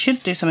maybe I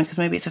should do something because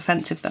maybe it's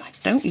offensive that I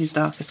don't use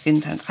darker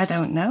skin tones. I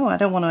don't know. I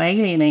don't want to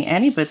alienate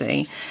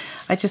anybody.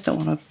 I just don't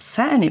want to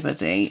upset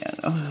anybody.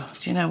 Oh,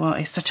 do you know what?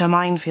 It's such a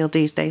minefield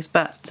these days,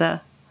 but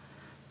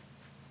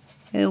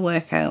it'll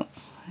work out.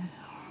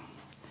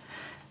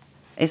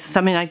 It's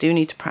something I do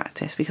need to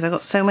practice because I've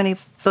got so many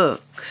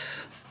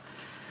books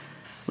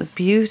with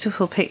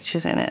beautiful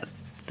pictures in it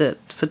that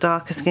for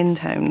darker skin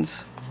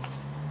tones,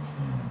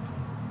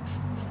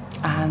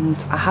 and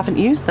I haven't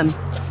used them.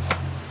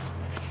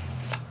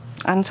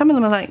 And some of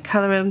them are like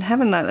Colour in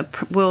Heaven, like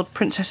the World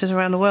Princesses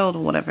Around the World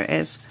or whatever it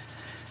is.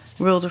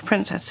 World of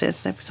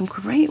Princesses. There's some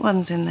great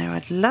ones in there.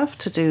 I'd love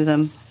to do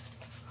them.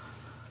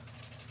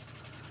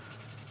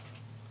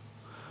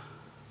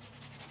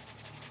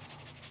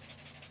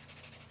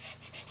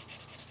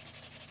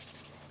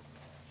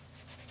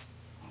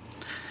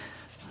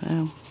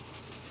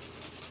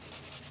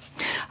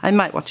 I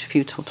might watch a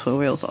few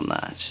tutorials on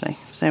that actually.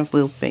 So there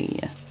will be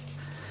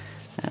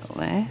out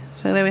there.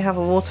 So there we have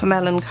a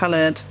watermelon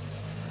coloured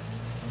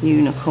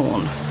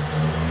unicorn.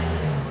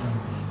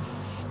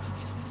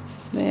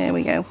 There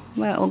we go.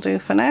 That'll do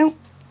for now.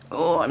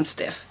 Oh, I'm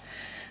stiff.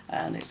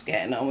 And it's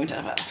getting on. We've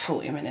done about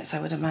 40 minutes, I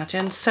would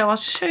imagine. So I'll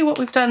show you what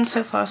we've done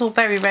so far. It's all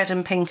very red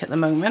and pink at the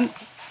moment.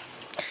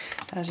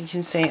 As you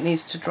can see, it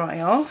needs to dry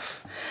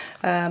off.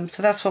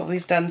 So that's what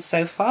we've done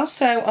so far.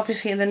 So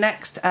obviously in the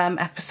next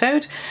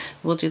episode,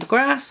 we'll do the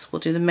grass,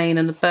 we'll do the mane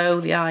and the bow,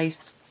 the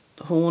eyes,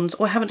 the horns.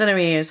 Oh, I haven't done her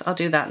ears. I'll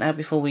do that now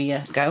before we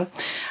go.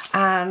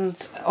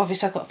 And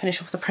obviously I've got to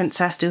finish off the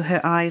princess, do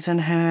her eyes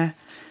and her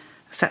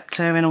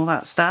scepter and all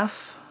that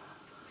stuff.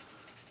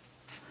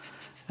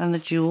 And the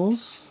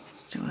jewels.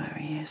 Do her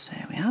ears.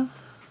 There we are.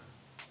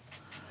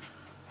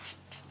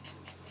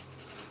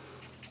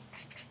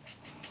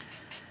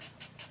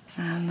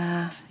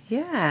 And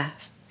yeah,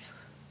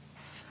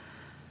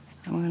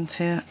 I'm going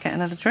to get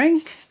another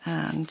drink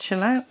and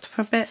chill out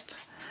for a bit,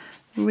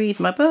 read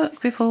my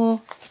book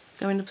before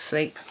going to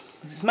sleep.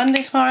 This is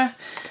Monday tomorrow.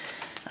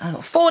 I've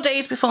got 4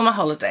 days before my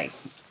holiday.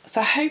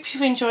 So I hope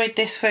you've enjoyed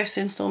this first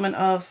instalment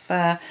of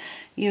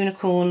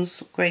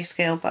Unicorns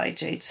Greyscale by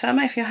Jade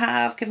Summer. If you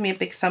have, give me a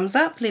big thumbs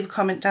up, leave a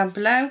comment down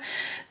below.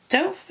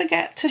 Don't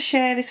forget to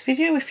share this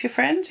video with your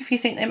friends if you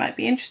think they might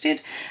be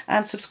interested,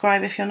 and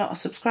subscribe if you're not a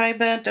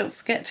subscriber. Don't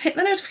forget to hit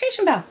the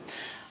notification bell.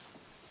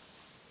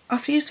 I'll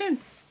see you soon.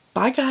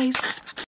 Bye guys.